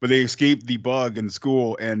 but they escape the bug in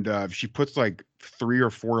school, and she puts like 3 or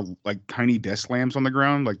 4 like tiny desk lamps on the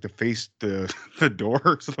ground, like to face the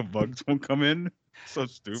door so the bugs won't come in. So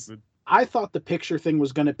stupid. I thought the picture thing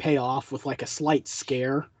was going to pay off with like a slight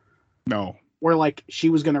scare. No. Where like she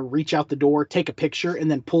was going to reach out the door, take a picture,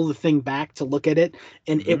 and then pull the thing back to look at it,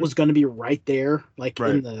 and it was going to be right there, like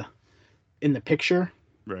in the picture.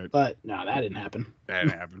 Right. But no, that didn't happen. That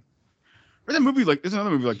didn't happen. Or that movie, like there's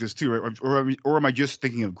another movie like this too, right? Or am I just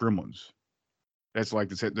thinking of Gremlins? That's like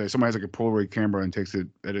this. Somebody has like a Polaroid camera and takes a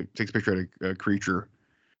picture of a creature,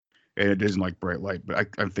 and it isn't like bright light. But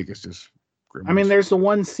I think it's just Gremlins. I mean, there's the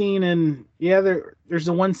one scene in there's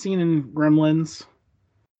the one scene in Gremlins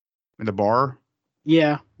in the bar.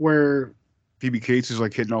 Yeah, where Phoebe Cates is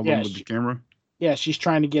like hitting all them with the camera. Yeah, she's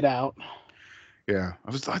trying to get out. Yeah,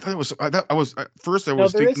 I thought it was. I was at first. I No,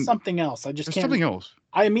 was there thinking is something else. I just there's can't. something else.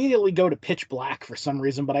 I immediately go to Pitch Black for some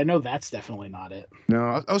reason, but I know that's definitely not it.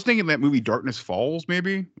 No, I was thinking that movie Darkness Falls.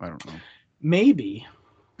 Maybe I don't know. Maybe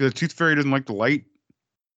The Tooth Fairy doesn't like the light.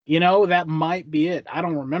 you know that might be it. I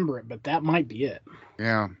don't remember it, but that might be it.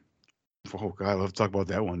 Yeah. Oh God, I'd love to talk about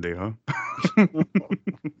that one day, huh?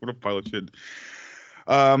 What a pile of shit.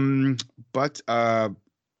 But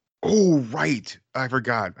oh right, I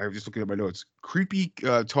forgot. I was just looking at my notes. Creepy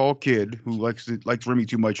tall kid who likes Remy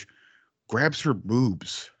too much grabs her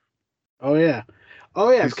boobs. Oh yeah,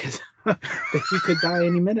 because he could die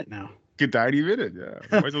any minute now. Could die any minute,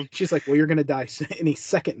 yeah. She's like, well, you're gonna die any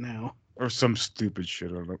second now. Or some stupid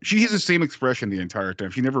shit. I don't know. She has the same expression the entire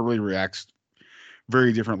time. She never really reacts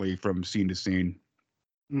very differently from scene to scene.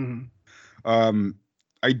 Mm-hmm.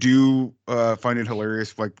 I do find it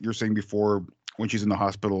hilarious, like you're saying before, when she's in the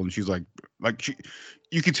hospital and she's like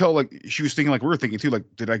you could tell like she was thinking like we were thinking too, like,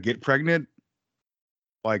 did I get pregnant?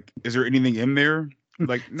 Like, is there anything in there?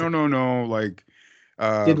 Like, no, like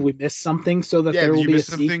did we miss something so that there will be a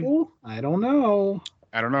sequel? I don't know.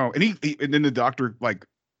 And he and then the doctor like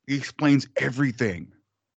he explains everything.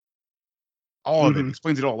 All of it. He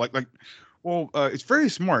explains it all. Like well, it's very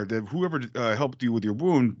smart that whoever helped you with your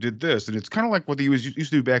wound did this, and it's kind of like what they used to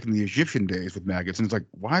do back in the Egyptian days with maggots. And it's like,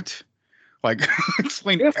 what? Like,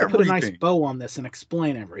 explain You have to everything. put a nice bow on this and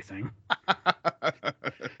explain everything.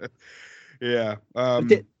 Yeah.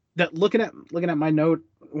 Looking at my note,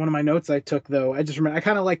 one of my notes I took though, I just remember I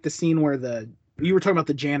kind of like the scene where you were talking about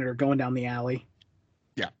the janitor going down the alley.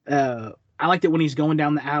 Yeah. I liked it when he's going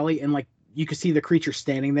down the alley and like you could see the creature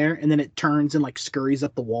standing there, and then it turns and like scurries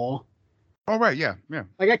up the wall. Oh right, yeah.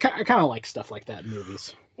 Like I kind of like stuff like that in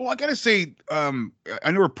movies. Well, I gotta say, I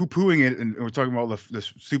know we're poo-pooing it and we're talking about the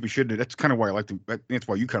stupid shit. That's kind of why I like that's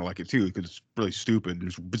why you kind of like it too, because it's really stupid and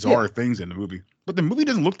there's bizarre things in the movie. But the movie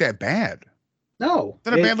doesn't look that bad. No, it's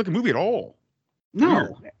not a bad looking movie at all.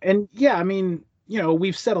 No, Weird. and yeah, I mean, you know,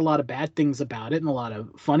 we've said a lot of bad things about it and a lot of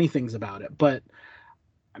funny things about it, but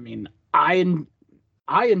I mean, I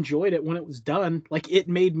enjoyed it when it was done. Like, it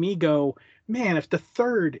made me go, man, if the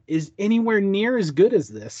third is anywhere near as good as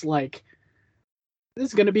this, like, this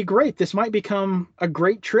is going to be great. This might become a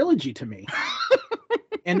great trilogy to me.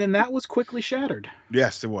 And then that was quickly shattered.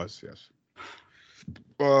 Yes, it was. Yes.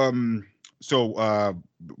 So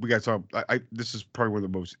we got to talk. This is probably one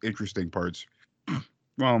of the most interesting parts.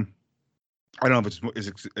 Well, I don't know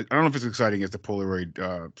if it's exciting as the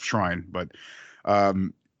Polaroid shrine, but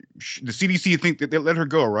the CDC think that they let her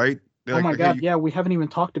go, right? They're oh my God! hey, yeah, we haven't even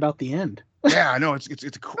talked about the end. Yeah, I know it's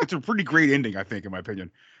a pretty great ending, I think, in my opinion.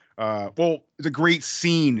 Well, it's a great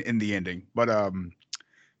scene in the ending, but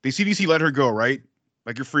the CDC let her go, right?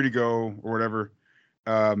 Like, you're free to go or whatever.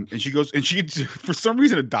 And she goes, and she for some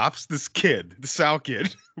reason adopts this kid, the Sal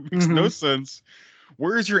kid. Makes no sense.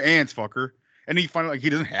 Where is your aunt, fucker? And he finally like he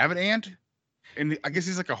doesn't have an aunt, and I guess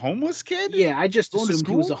he's like a homeless kid. Yeah, I just Going to assumed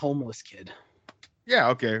he was a school? homeless kid. Yeah,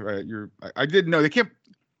 okay, right. I didn't know. They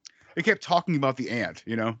kept talking about the aunt,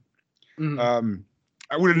 you know.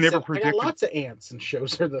 I would have He never said, predicted. I got lots of ants, and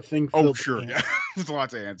shows her the thing. Oh, filled with sure, ants. yeah, there's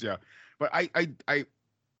lots of ants, yeah. But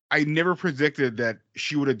I never predicted that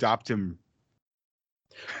she would adopt him.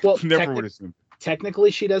 Well, Never would assume.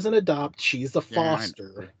 Technically, she doesn't adopt. She's the Yeah, I know.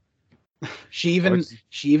 foster. She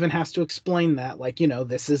even has to explain that, like, you know,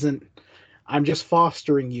 this isn't. I'm just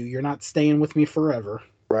fostering you. You're not staying with me forever.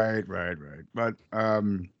 Right. But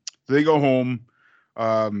so they go home.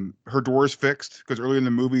 Her door's fixed because early in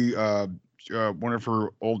the movie, one of her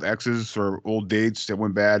old exes or old dates that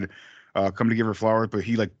went bad come to give her flowers, but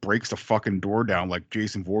he like breaks the fucking door down like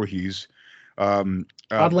Jason Voorhees.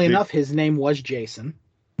 Oddly enough, his name was Jason.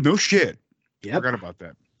 No shit. Yep. Forgot about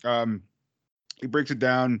that. He breaks it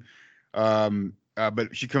down.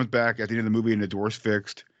 But she comes back at the end of the movie and the door's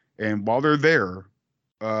fixed. And while they're there,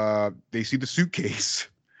 they see the suitcase,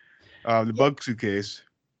 the bug suitcase.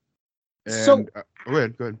 And, So- go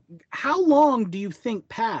ahead. How long do you think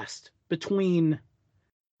passed between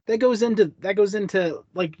that goes into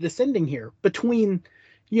like this ending here between,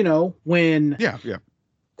 you know, when Yeah.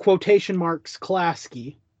 quotation marks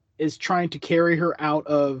Klasky is trying to carry her out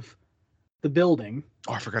of the building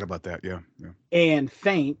Oh, I forgot about that. Yeah. and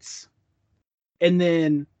faints, and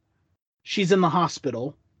then she's in the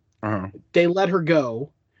hospital. Uh-huh. They let her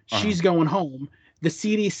go. She's going home. The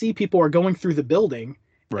CDC people are going through the building,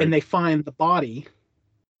 Right. and they find the body,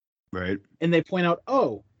 Right. and they point out,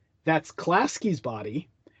 oh, that's Klasky's body.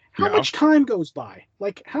 How Yeah. much time goes by?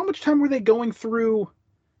 Like, how much time were they going through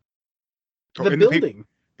Oh, the in building?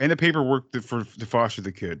 And the paperwork to foster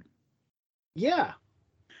the kid. Yeah.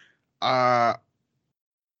 I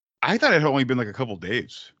thought it had only been like a couple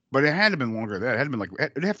days, but it had to been longer than that. It had to been like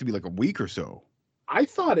it'd have to be like a week or so. I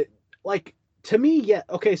thought it, like, to me, yeah.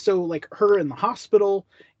 Okay, so like her in the hospital,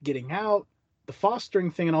 getting out, the fostering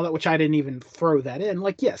thing and all that, which I didn't even throw that in.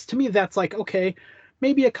 Like, yes, to me that's like, okay,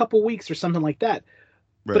 maybe a couple weeks or something like that.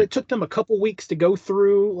 Right. But it took them a couple weeks to go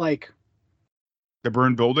through, like, The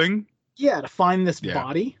burned building. yeah, to find this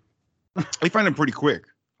body. They find him pretty quick.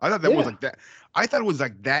 I thought that was Yeah. like that. I thought it was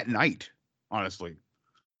like that night, honestly.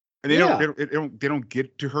 And they Yeah. they don't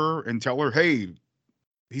get to her and tell her, hey,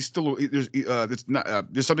 he's still it's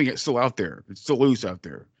not there's something that's still out there. It's still loose out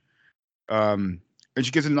there. And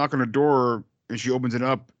she gets a knock on her door and she opens it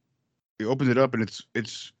up. He opens it up and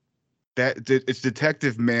it's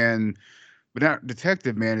Detective Man, but not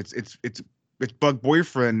Detective Man. It's Bug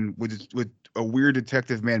Boyfriend with a weird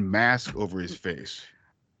Detective Man mask over his face.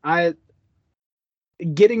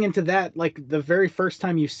 Getting into that, like the very first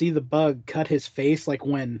time you see the Bug cut his face, like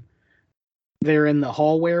when they're in the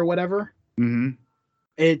hallway or whatever,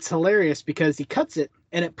 it's hilarious because he cuts it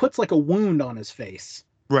and it puts like a wound on his face,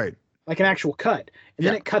 Right. like an actual cut, and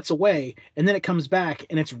then it cuts away and then it comes back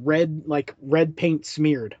and it's red, like red paint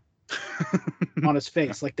smeared on his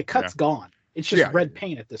face, like the cut's gone. It's just red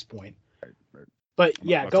paint at this point. Right. But I'm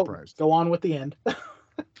yeah, not go surprised. go on with the end.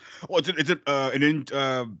 Well,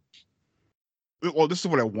 well, this is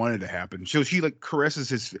what I wanted to happen. So she like caresses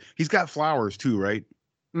his. He's got flowers too, right?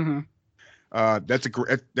 Mm-hmm. That's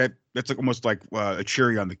that's like almost like a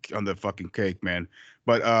cherry on the fucking cake, man.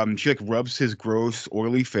 But she like rubs his gross,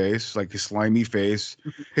 oily face, like his slimy face.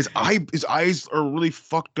 His eyes are really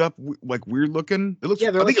fucked up, like weird looking. It looks, Yeah,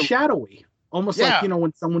 they're I like think shadowy, almost like, you know,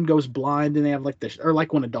 when someone goes blind and they have like this, or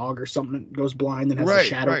like when a dog or something goes blind and has a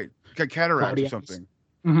shadow. right, got cataracts cloudy or eyes. something.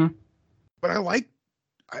 Mm-hmm. But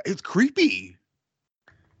it's creepy.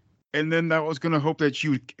 And then I was gonna hope that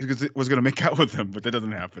she was gonna make out with him, but that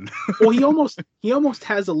doesn't happen. Well, he almost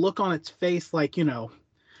has a look on its face like, you know,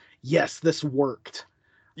 yes, this worked.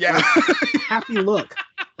 Yeah, like, happy look.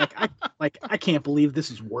 Like I can't believe this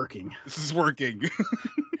is working. This is working.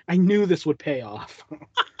 I knew this would pay off.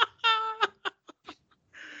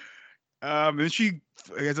 And she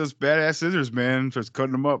has those badass scissors, man. Starts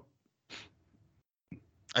cutting them up.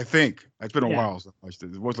 I think it's been a while since I watched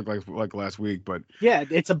it. It was like last week, but yeah,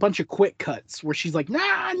 it's a bunch of quick cuts where she's like,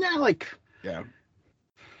 nah, like, yeah,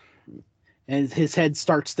 and his head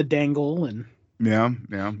starts to dangle and yeah.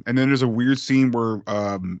 And then there's a weird scene where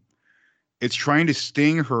it's trying to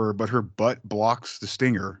sting her, but her butt blocks the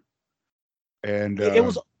stinger, and it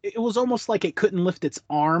was almost like it couldn't lift its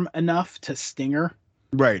arm enough to sting her.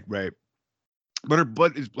 Right. But her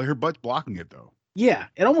butt's blocking it though. Yeah,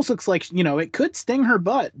 it almost looks like, you know, it could sting her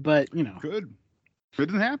butt, but you know,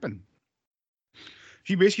 couldn't happen.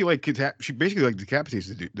 She basically decapitates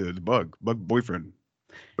the bug boyfriend.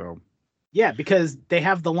 So yeah, because they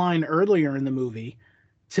have the line earlier in the movie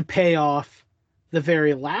to pay off the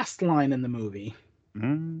very last line in the movie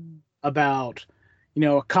about, you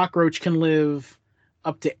know, a cockroach can live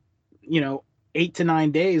up to, you know, 8 to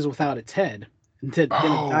 9 days without its head. And then it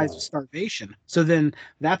dies of starvation. So then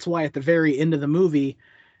that's why at the very end of the movie,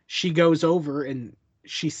 she goes over and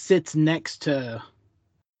she sits next to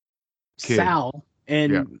Sal,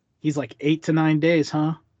 and he's like 8 to 9 days,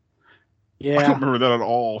 huh? Yeah. I don't remember that at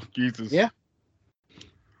all. Jesus. Yeah.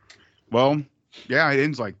 Well, yeah, it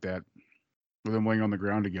ends like that with them laying on the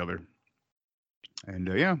ground together. And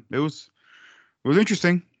yeah, it was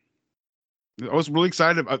interesting. I was really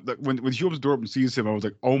excited when she opens the door up and sees him. I was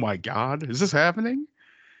like, "Oh my god, is this happening?"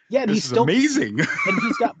 Yeah, and this he's is still amazing. And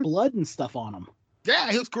he's got blood and stuff on him.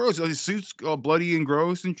 Yeah, he looks gross. His suit's bloody and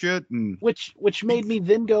gross and shit. And which made me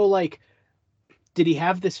then go like, did he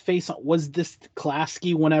have this face on? Was this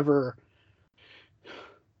Klasky whenever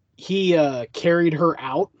he carried her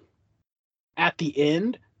out at the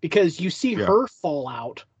end? Because you see her fall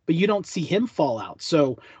out, but you don't see him fall out.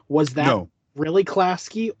 So was that really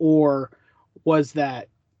Klasky, or was that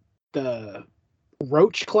the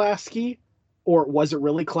Roach Klasky, or was it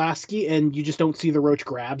really Klasky and you just don't see the Roach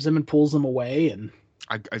grabs him and pulls him away? And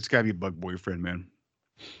it's gotta be Bug Boyfriend, man.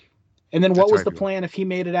 And then what was the plan if he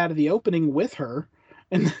made it out of the opening with her,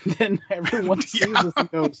 and then everyone sees this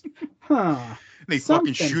and goes, huh? They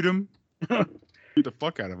fucking shoot him. Shoot the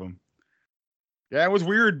fuck out of him. Yeah, it was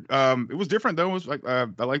weird. It was different though. It was like I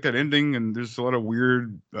like that ending, and there's a lot of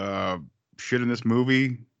weird shit in this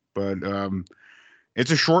movie, but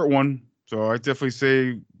it's a short one, so I definitely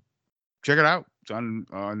say check it out. It's on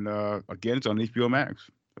again, it's on HBO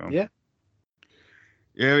Max. So. Yeah.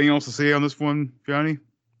 You have anything else to say on this one, Johnny?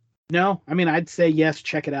 No, I mean, I'd say yes,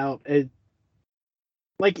 check it out.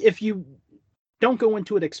 Like, if you don't go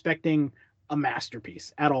into it expecting a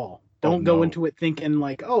masterpiece at all, don't go into it thinking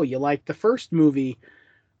like, oh, you like the first movie,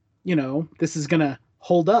 you know, this is gonna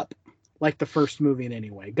hold up like the first movie in any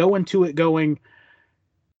way. Go into it going,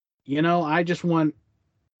 you know, I just want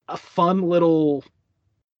a fun little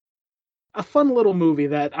movie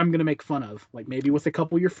that I'm gonna make fun of, like maybe with a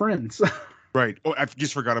couple of your friends. Right. Oh, I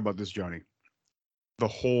just forgot about this, Johnny. The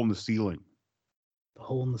hole in the ceiling. The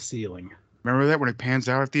hole in the ceiling. Remember that when it pans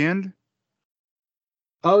out at the end?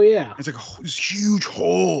 Oh yeah. It's like this huge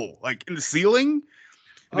hole, like in the ceiling.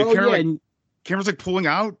 And Oh yeah. Camera's like pulling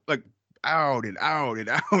out, like out and out and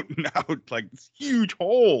out and out, like this huge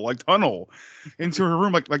hole, like tunnel into her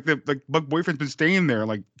room. Like the bug boyfriend's been staying there,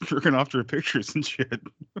 like jerking off to her pictures and shit.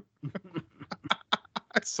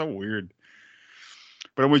 That's so weird.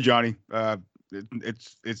 But I'm with Johnny.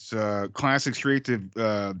 It's classic straight to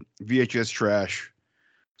VHS trash.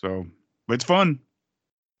 So, but it's fun.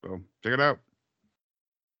 So check it out.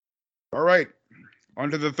 All right,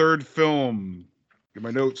 on to the third film. Get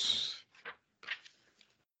my notes.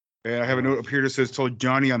 And I have a note up here that says, "Tell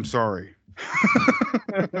Johnny I'm sorry."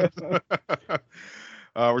 We're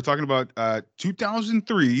talking about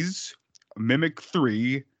 2003's Mimic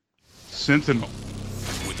 3 Sentinel.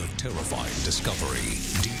 With a terrifying discovery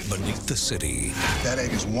deep beneath the city. That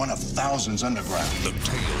egg is one of thousands underground. The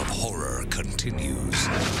tale of horror continues.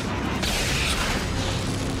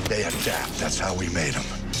 They adapt. That's how we made them.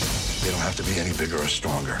 They don't have to be any bigger or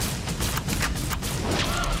stronger.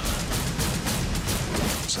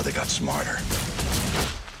 So they got smarter.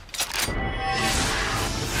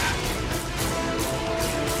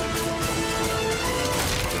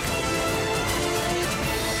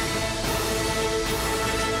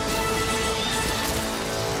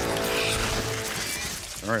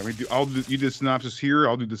 All right, you do the synopsis here.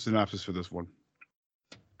 I'll do the synopsis for this one.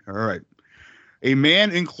 All right. A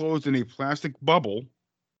man enclosed in a plastic bubble,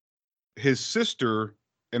 his sister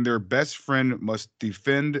and their best friend must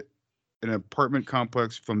defend an apartment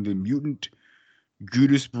complex from the mutant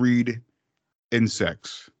Judas breed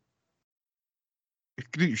insects.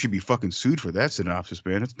 You should be fucking sued for that synopsis,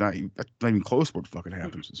 man. That's not even close to what fucking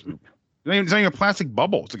happens in this movie. It's not even a plastic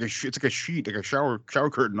bubble. It's like a sheet, like a shower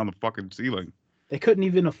curtain on the fucking ceiling. They couldn't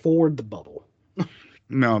even afford the bubble.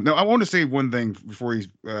 No. I want to say one thing before he's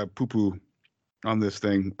poo-poo on this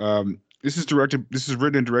thing. This is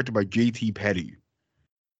written and directed by J.T. Petty.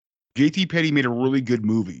 J.T. Petty made a really good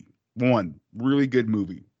movie. One really good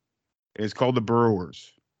movie. It's called The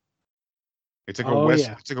Burrowers. It's like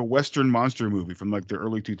it's like a Western monster movie from like the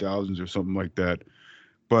early 2000s or something like that.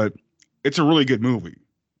 But it's a really good movie.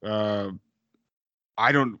 It's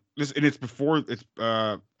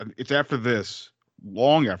after this,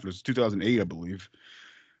 long after this, 2008, I believe.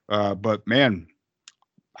 But man,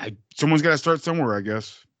 someone's got to start somewhere, I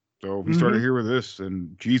guess. So we started here with this,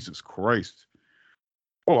 and Jesus Christ.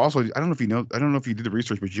 Oh, also, I don't know if you did the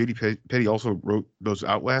research, but J.D. Petty also wrote those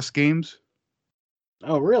Outlast games.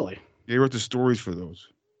 Oh, really? He wrote the stories for those.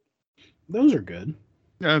 Those are good.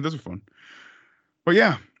 Yeah, those are fun. But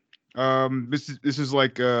yeah, this is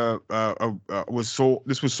like was sold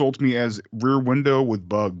to me as Rear Window with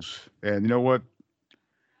bugs, and you know what?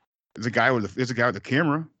 There's a guy with a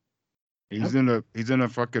camera. He's in a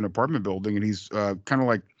fucking apartment building, and he's kind of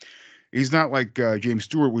like, he's not like James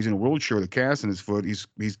Stewart, who's in a wheelchair with a cast in his foot. He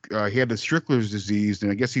had the Strickler's disease,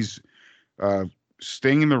 and I guess he's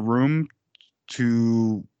staying in the room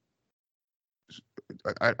to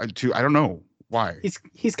I don't know why.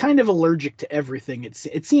 He's kind of allergic to everything.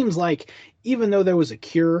 It seems like even though there was a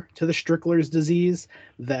cure to the Strickler's disease,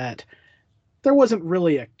 that there wasn't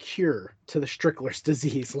really a cure to the Strickler's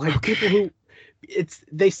disease. Like people who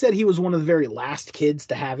they said he was one of the very last kids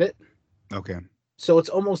to have it. Okay. So it's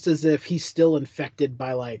almost as if he's still infected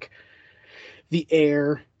by like the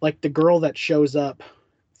air, like the girl that shows up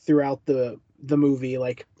throughout the movie,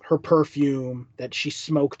 like her perfume that she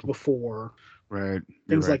smoked before. Right.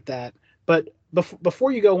 Things like that. But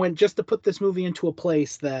before you go in, just to put this movie into a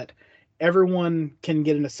place that everyone can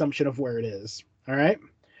get an assumption of where it is. All right.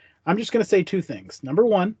 I'm just going to say two things. Number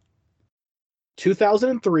one,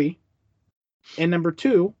 2003. And number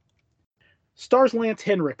two, stars Lance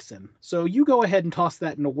Henriksen. So you go ahead and toss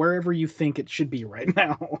that into wherever you think it should be right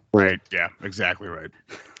now. Right. Yeah, exactly right.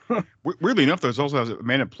 Weirdly enough, there's also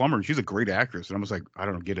Amanda Plummer. She's a great actress. And I was like, I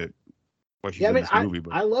don't get it. Why she's in this movie.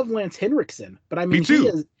 But I love Lance Henriksen. But I mean, me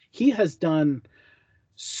too. He has done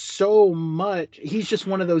so much. He's just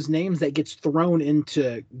one of those names that gets thrown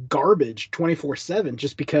into garbage 24/7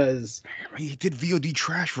 just because. I mean, he did VOD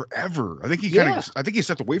trash forever. I think Yeah. I think he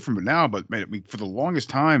stepped away from it now, but man, I mean, for the longest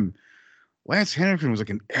time, Lance Henriksen was like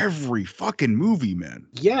in every fucking movie, man.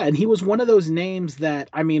 Yeah, and he was one of those names that,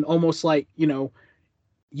 I mean, almost like,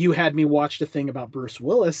 you had me watch the thing about Bruce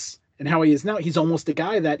Willis and how he is now. He's almost a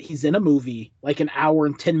guy that he's in a movie, like an hour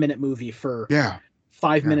and 10-minute movie for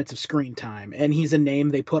 5 minutes of screen time, and he's a name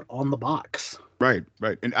they put on the box. Right.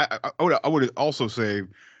 And I would also say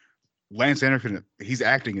Lance Henriksen, he's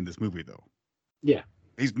acting in this movie though. Yeah.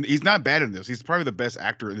 He's not bad in this. He's probably the best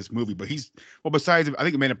actor in this movie, but besides, I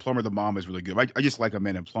think Amanda Plummer, the mom, is really good. I just like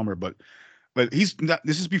Amanda Plummer, but he's not.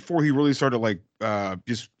 This is before he really started like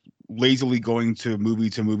just lazily going to movie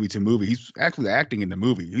to movie to movie. He's actually acting in the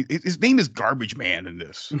movie. His name is Garbage Man in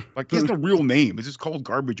this. Like, he has no real name. It's just called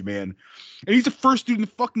Garbage Man, and he's the first dude in the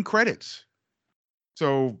fucking credits.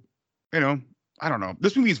 So, I don't know.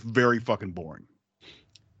 This movie is very fucking boring.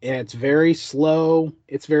 Yeah, it's very slow.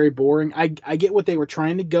 It's very boring. I get what they were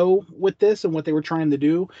trying to go with this and what they were trying to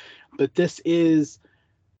do, but this is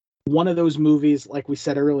one of those movies, like we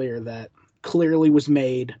said earlier, that clearly was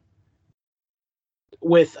made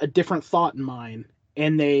with a different thought in mind,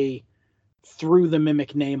 and they threw the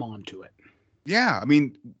Mimic name onto it. Yeah, I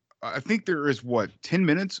mean, I think there is 10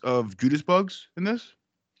 minutes of Judas Bugs in this?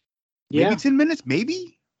 Maybe 10 minutes?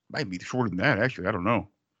 Maybe? Might be shorter than that, actually. I don't know.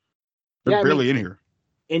 They're barely in here.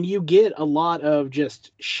 And you get a lot of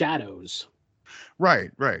just shadows. Right.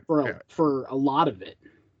 For a lot of it.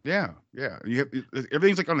 Yeah.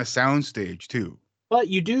 Everything's like on a sound stage too. But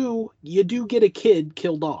you do get a kid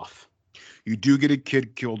killed off. You do get a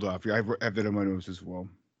kid killed off. Yeah, I have that in my notes as well.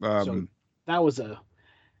 So that was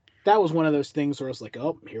one of those things where I was like,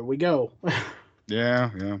 oh, here we go. Yeah.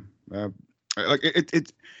 Like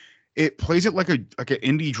it plays it like an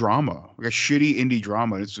indie drama, like a shitty indie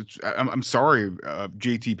drama. I'm sorry,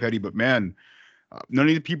 JT Petty, but man, none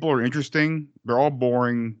of the people are interesting. They're all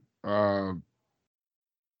boring. I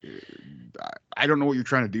don't know what you're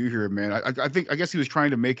trying to do here, man. I guess he was trying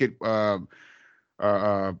to make it kind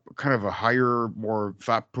of a higher, more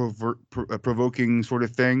thought provoking sort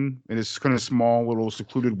of thing in this kind of small little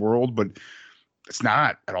secluded world, but it's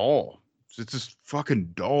not at all. It's just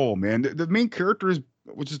fucking dull, man. The main character is,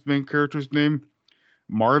 what's his main character's name?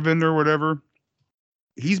 Marvin or whatever.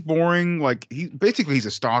 He's boring. Like, he's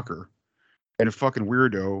a stalker and a fucking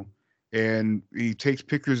weirdo, and he takes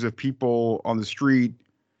pictures of people on the street.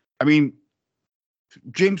 I mean,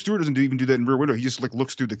 James Stewart doesn't even do that in Rear Window. He just like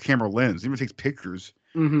looks through the camera lens. He never takes pictures.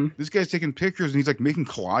 Mm-hmm. This guy's taking pictures and he's like making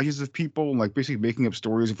collages of people and like basically making up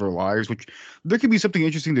stories of their lives, which there could be something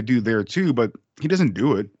interesting to do there too, but he doesn't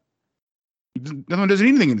do it. No one does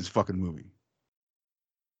anything in this fucking movie.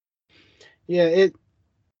 Yeah,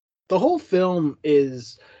 the whole film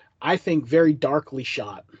is, I think, very darkly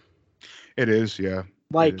shot. It is, yeah.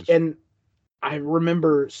 Like, and I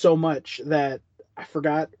remember so much that I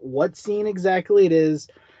forgot what scene exactly it is.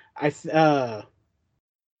 It's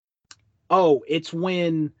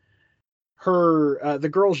when the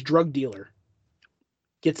girl's drug dealer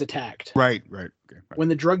gets attacked. Right. Okay, right. When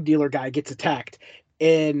the drug dealer guy gets attacked,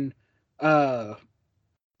 and they're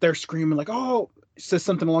screaming like, "Oh!" Says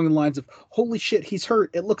something along the lines of, "Holy shit, he's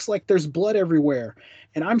hurt! It looks like there's blood everywhere."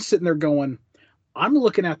 And I'm sitting there going, I'm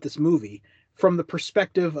looking at this movie from the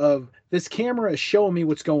perspective of this camera is showing me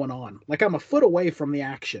what's going on. Like, I'm a foot away from the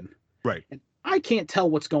action. Right. And I can't tell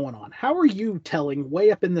what's going on. How are you telling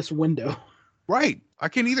way up in this window? Right. I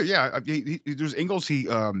can't either. Yeah. There's angles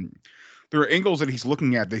there are angles that he's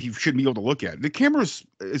looking at that he shouldn't be able to look at. The camera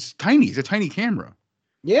is tiny. It's a tiny camera.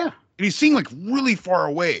 Yeah. And he's seeing like really far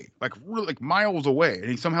away, like really like miles away. And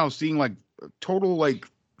he's somehow seeing like total like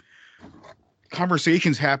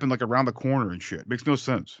conversations happen like around the corner and shit. Makes no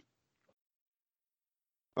sense.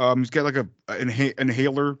 He's got like an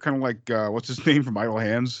inhaler, kind of like what's his name from Idle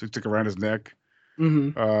Hands? It's like around his neck.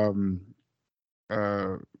 Mm-hmm.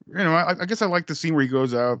 I guess I like the scene where he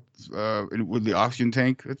goes out with the oxygen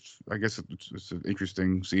tank. I guess it's an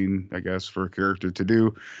interesting scene, I guess, for a character to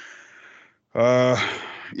do.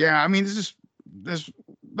 Yeah, I mean, there's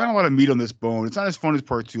not a lot of meat on this bone. It's not as fun as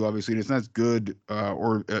part 2, obviously, and it's not as good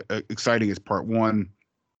or exciting as part 1.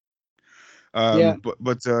 Yeah.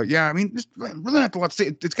 But yeah, I mean, there's really not a lot to say.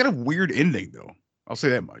 It's got a weird ending, though. I'll say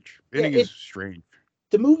that much. The ending is strange.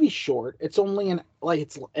 The movie's short. It's only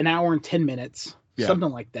it's an hour and 10 minutes,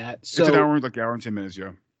 something like that. So it's an hour and 10 minutes,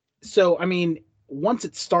 yeah. So I mean, once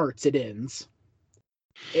it starts, it ends,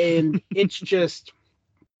 and it's just.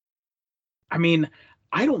 I mean,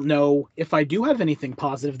 I don't know if I do have anything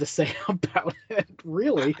positive to say about it.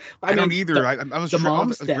 Really, I don't either. I was the I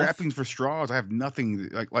mom's was death. grasping for straws. I have nothing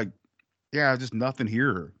yeah, just nothing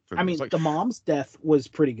here. I mean, the mom's death was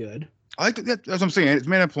pretty good. I like that. That's what I'm saying. It's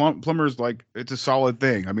Man of Plumber's like it's a solid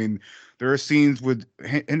thing. I mean, there are scenes with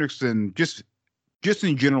Hendrickson just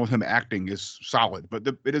in general. Him acting is solid, but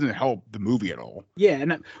it doesn't help the movie at all. Yeah,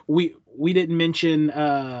 and we didn't mention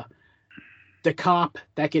the cop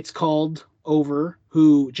that gets called over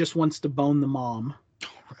who just wants to bone the mom.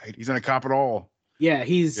 Right, he's not a cop at all. Yeah,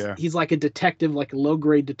 he's like a detective, like a low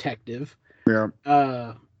grade detective. Yeah.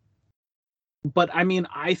 But I mean,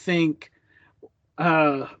 I think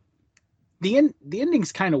the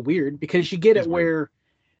ending's kind of weird because you get it where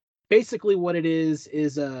basically what it is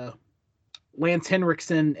Lance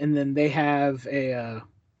Henriksen, and then they have a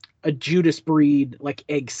Judas breed like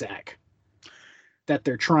egg sac that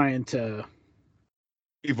they're trying to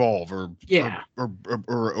evolve or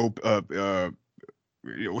a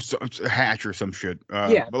hatch or some shit.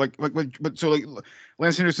 But so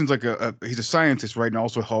Lance Henderson's like he's a scientist, right? And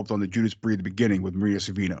also helped on the Judas breed at the beginning with Maria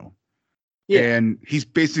Savino. Yeah. And he's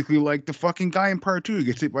basically like the fucking guy in part 2 who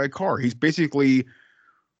gets hit by a car. He's basically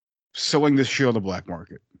selling this shit on the black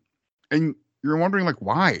market. And you're wondering like,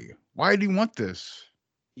 why? Why do you want this?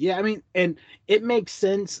 Yeah, I mean, and it makes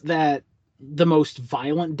sense that the most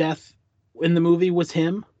violent death in the movie was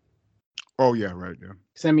him. Oh yeah, right, yeah.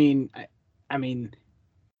 So I mean,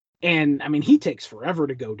 he takes forever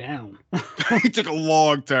to go down. He took a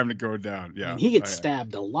long time to go down. Yeah, he gets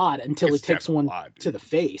stabbed a lot until he takes one to the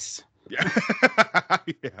face. Yeah,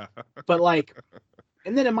 yeah. But like,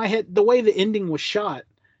 and then in my head, the way the ending was shot,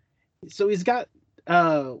 so he's got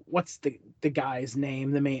what's the guy's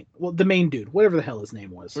name? The main dude, whatever the hell his name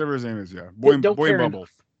was. Whatever his name is, yeah. Boy and Bubble. Enough.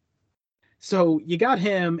 So you got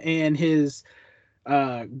him and his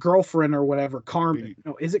girlfriend or whatever, Carmen.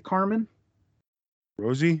 No, is it Carmen?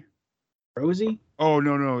 Rosie? Oh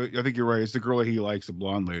no, I think you're right. It's the girl that he likes, the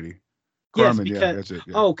blonde lady. Carmen, yes, yeah, that's it.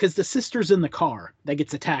 Yeah. Oh, because the sister's in the car that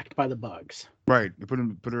gets attacked by the bugs. Right. They put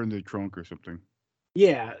her in the trunk or something.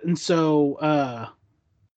 Yeah, and so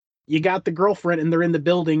you got the girlfriend, and they're in the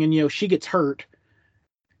building, and she gets hurt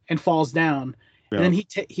and falls down. Yeah. And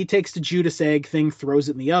then he takes the Judas egg thing, throws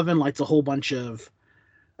it in the oven, lights a whole bunch of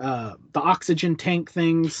the oxygen tank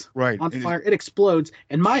things on fire. It explodes.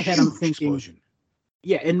 In my head, I'm thinking,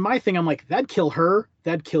 in my thing, I'm like, that'd kill her.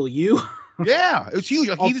 That'd kill you. Yeah, it's huge.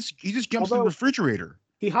 Like, he just jumps in the refrigerator.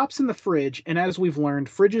 He hops in the fridge, and as we've learned,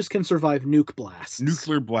 fridges can survive nuke blasts.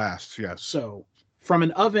 Nuclear blasts, yes. So from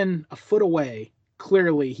an oven a foot away,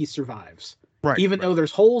 clearly he survives. Right. Even though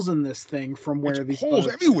there's holes in this thing from where these holes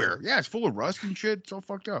everywhere. Yeah, it's full of rust and shit. It's all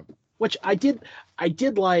fucked up. Which I did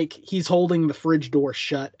like he's holding the fridge door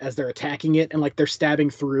shut as they're attacking it, and like they're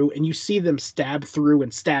stabbing through, and you see them stab through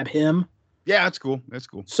and stab him. Yeah, that's cool.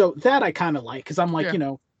 So that I kind of like, because I'm like,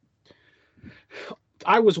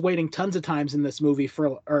 I was waiting tons of times in this movie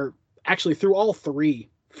or actually through all three,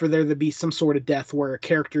 for there to be some sort of death where a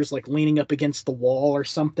character's like leaning up against the wall or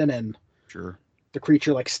something, and the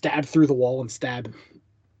creature like stabbed through the wall and stabbed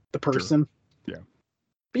the person. Sure. Yeah.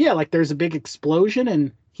 But yeah, like there's a big explosion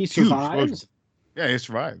and he survives. Yeah, he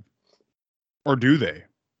survived. Or do they?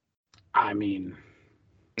 I mean,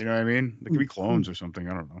 you know what I mean? They could be clones or something.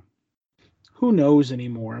 I don't know. Who knows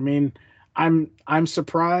anymore? I mean, I'm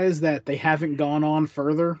surprised that they haven't gone on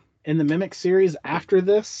further in the Mimic series after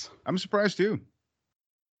this. I'm surprised too.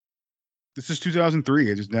 This is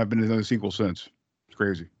 2003. It just never been another sequel since. It's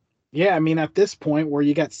crazy. Yeah, I mean, at this point where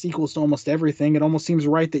you got sequels to almost everything, it almost seems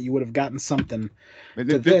right that you would have gotten something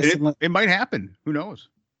to this. It might happen. Who knows?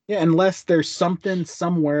 Yeah, unless there's something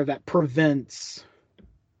somewhere that prevents,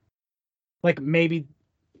 like maybe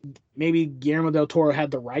Guillermo del Toro had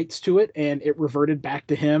the rights to it and it reverted back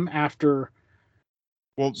to him after.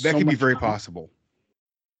 Well, that could be very possible.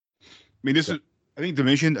 I mean, I think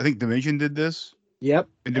Dimension did this. Yep.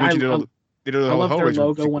 And Dimension did I love their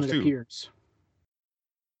logo when it appears.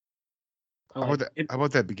 How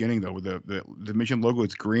about that beginning though, with the Dimension logo?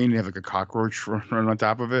 It's green. You have like a cockroach running on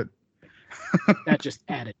top of it. That just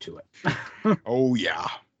added to it. Oh yeah.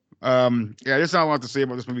 There's not a lot to say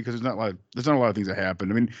about this movie because there's not a lot of things that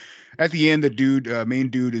happen. I mean, at the end, the main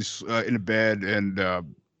dude is in a bed, and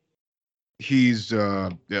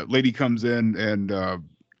lady comes in and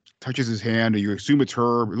touches his hand, and you assume it's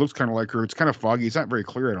her. It looks kind of like her. It's kind of foggy. It's not very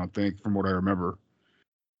clear, I don't think, from what I remember.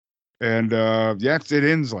 And it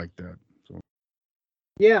ends like that. So.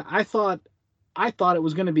 Yeah, I thought it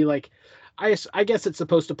was going to be like, I guess it's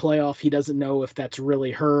supposed to play off. He doesn't know if that's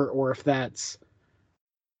really her or if that's,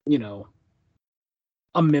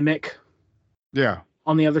 a mimic. Yeah.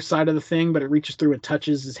 on the other side of the thing, but it reaches through and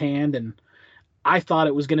touches his hand. And I thought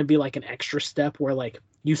it was going to be like an extra step where like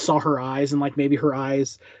you saw her eyes and like maybe her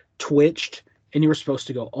eyes twitched and you were supposed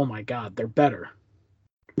to go, oh my God, they're better.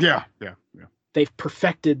 Yeah. They've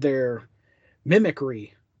perfected their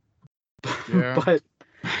mimicry. Yeah. But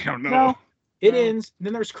I don't know. no, it ends.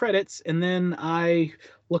 Then there's credits. And then I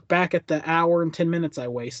look back at the hour and 10 minutes I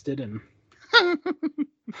wasted. And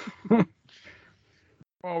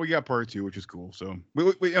well, we got part 2, which is cool. So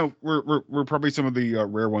we're probably some of the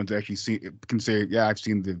rare ones that actually can say, yeah, I've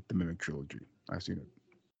seen the Mimic trilogy. I've seen it.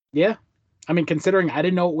 Yeah. I mean, considering I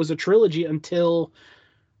didn't know it was a trilogy until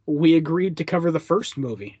we agreed to cover the first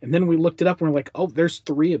movie. And then we looked it up and we're like, oh, there's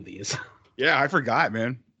 3 of these. Yeah, I forgot,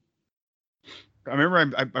 man. I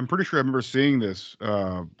remember. I'm pretty sure I remember seeing this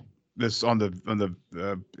this in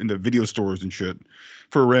the video stores and shit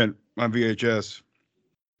for rent on VHS.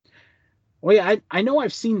 Well, yeah, I know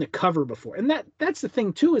I've seen the cover before, and that's the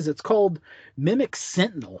thing too, is it's called Mimic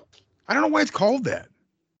Sentinel. I don't know why it's called that.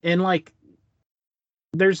 And like,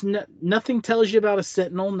 there's nothing tells you about a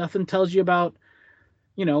Sentinel. Nothing tells you about,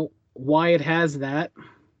 why it has that.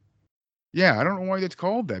 Yeah, I don't know why it's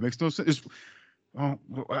called that. It makes no sense. Well,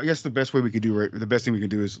 I guess the best thing we can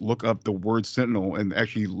do is look up the word Sentinel and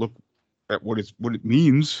actually look at what it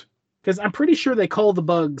means. Because I'm pretty sure they call the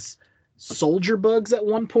bugs soldier bugs at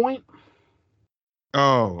one point.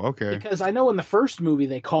 Oh, okay. Because I know in the first movie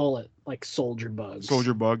they call it like soldier bugs.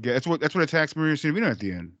 Soldier bug. Yeah, that's what attacks Maria Savino at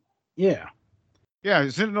the end. Yeah. Yeah,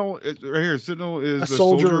 Sentinel right here. Sentinel is a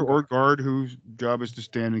soldier or guard whose job is to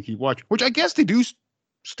stand and keep watch. Which I guess they do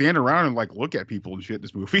stand around and like look at people and shit in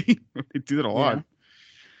this movie. They do that a lot. Yeah.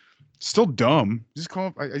 Still dumb. Just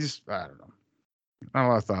call. I don't know. Not a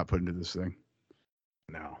lot of thought put into this thing.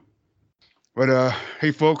 No. But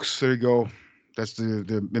hey, folks, there you go. That's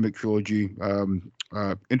the Mimic trilogy.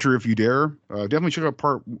 Enter if you dare. Definitely check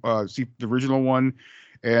out see the original one,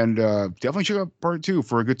 and definitely check out part 2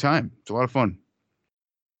 for a good time. It's a lot of fun.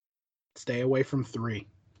 Stay away from 3.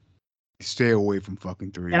 Stay away from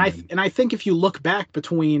fucking 3. And I think if you look back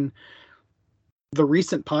between the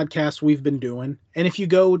recent podcasts we've been doing, and if you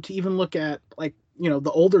go to even look at like,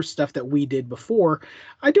 the older stuff that we did before,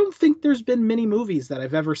 I don't think there's been many movies that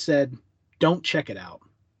I've ever said, don't check it out.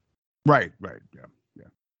 Right. Yeah.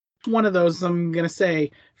 One of those I'm going to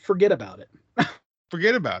say, forget about it.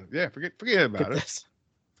 Forget about it. Yeah. Forget about it. This.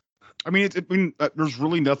 I mean, there's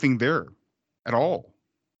really nothing there at all.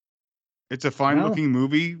 It's a fine looking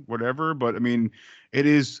movie, whatever, but I mean, it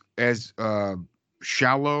is as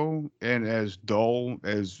shallow and as dull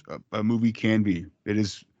as a movie can be. It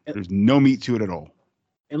is. There's no meat to it at all.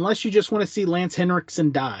 Unless you just want to see Lance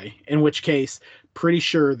Henriksen die, in which case, pretty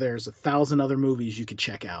sure there's 1,000 other movies you could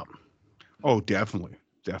check out. Oh, definitely.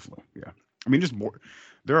 Yeah. I mean, just more.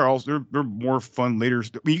 They're more fun later.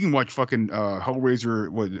 I mean, you can watch fucking Hellraiser,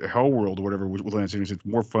 Hellworld or whatever with Lance Henriksen. It's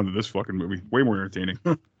more fun than this fucking movie. Way more entertaining.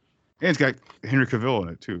 And it's got Henry Cavill in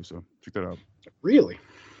it too, so check that out. Really?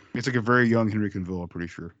 It's like a very young Henry Cavill, I'm pretty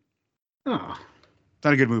sure. Oh. It's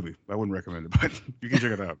not a good movie. I wouldn't recommend it, but you can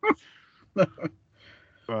check it out.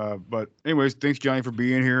 But anyways, thanks Johnny for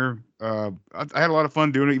being here. I had a lot of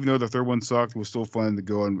fun doing it, even though the third one sucked. It was still fun to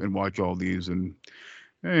go and watch all these and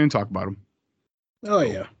talk about them. Oh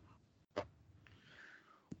yeah.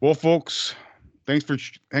 Well, folks, thanks for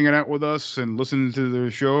hanging out with us and listening to the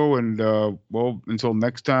show. And well, until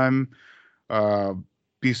next time,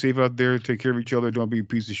 be safe out there. Take care of each other. Don't be a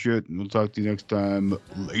piece of shit. And we'll talk to you next time.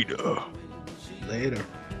 Later. Later.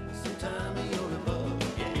 Sometime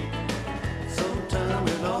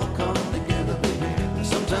it all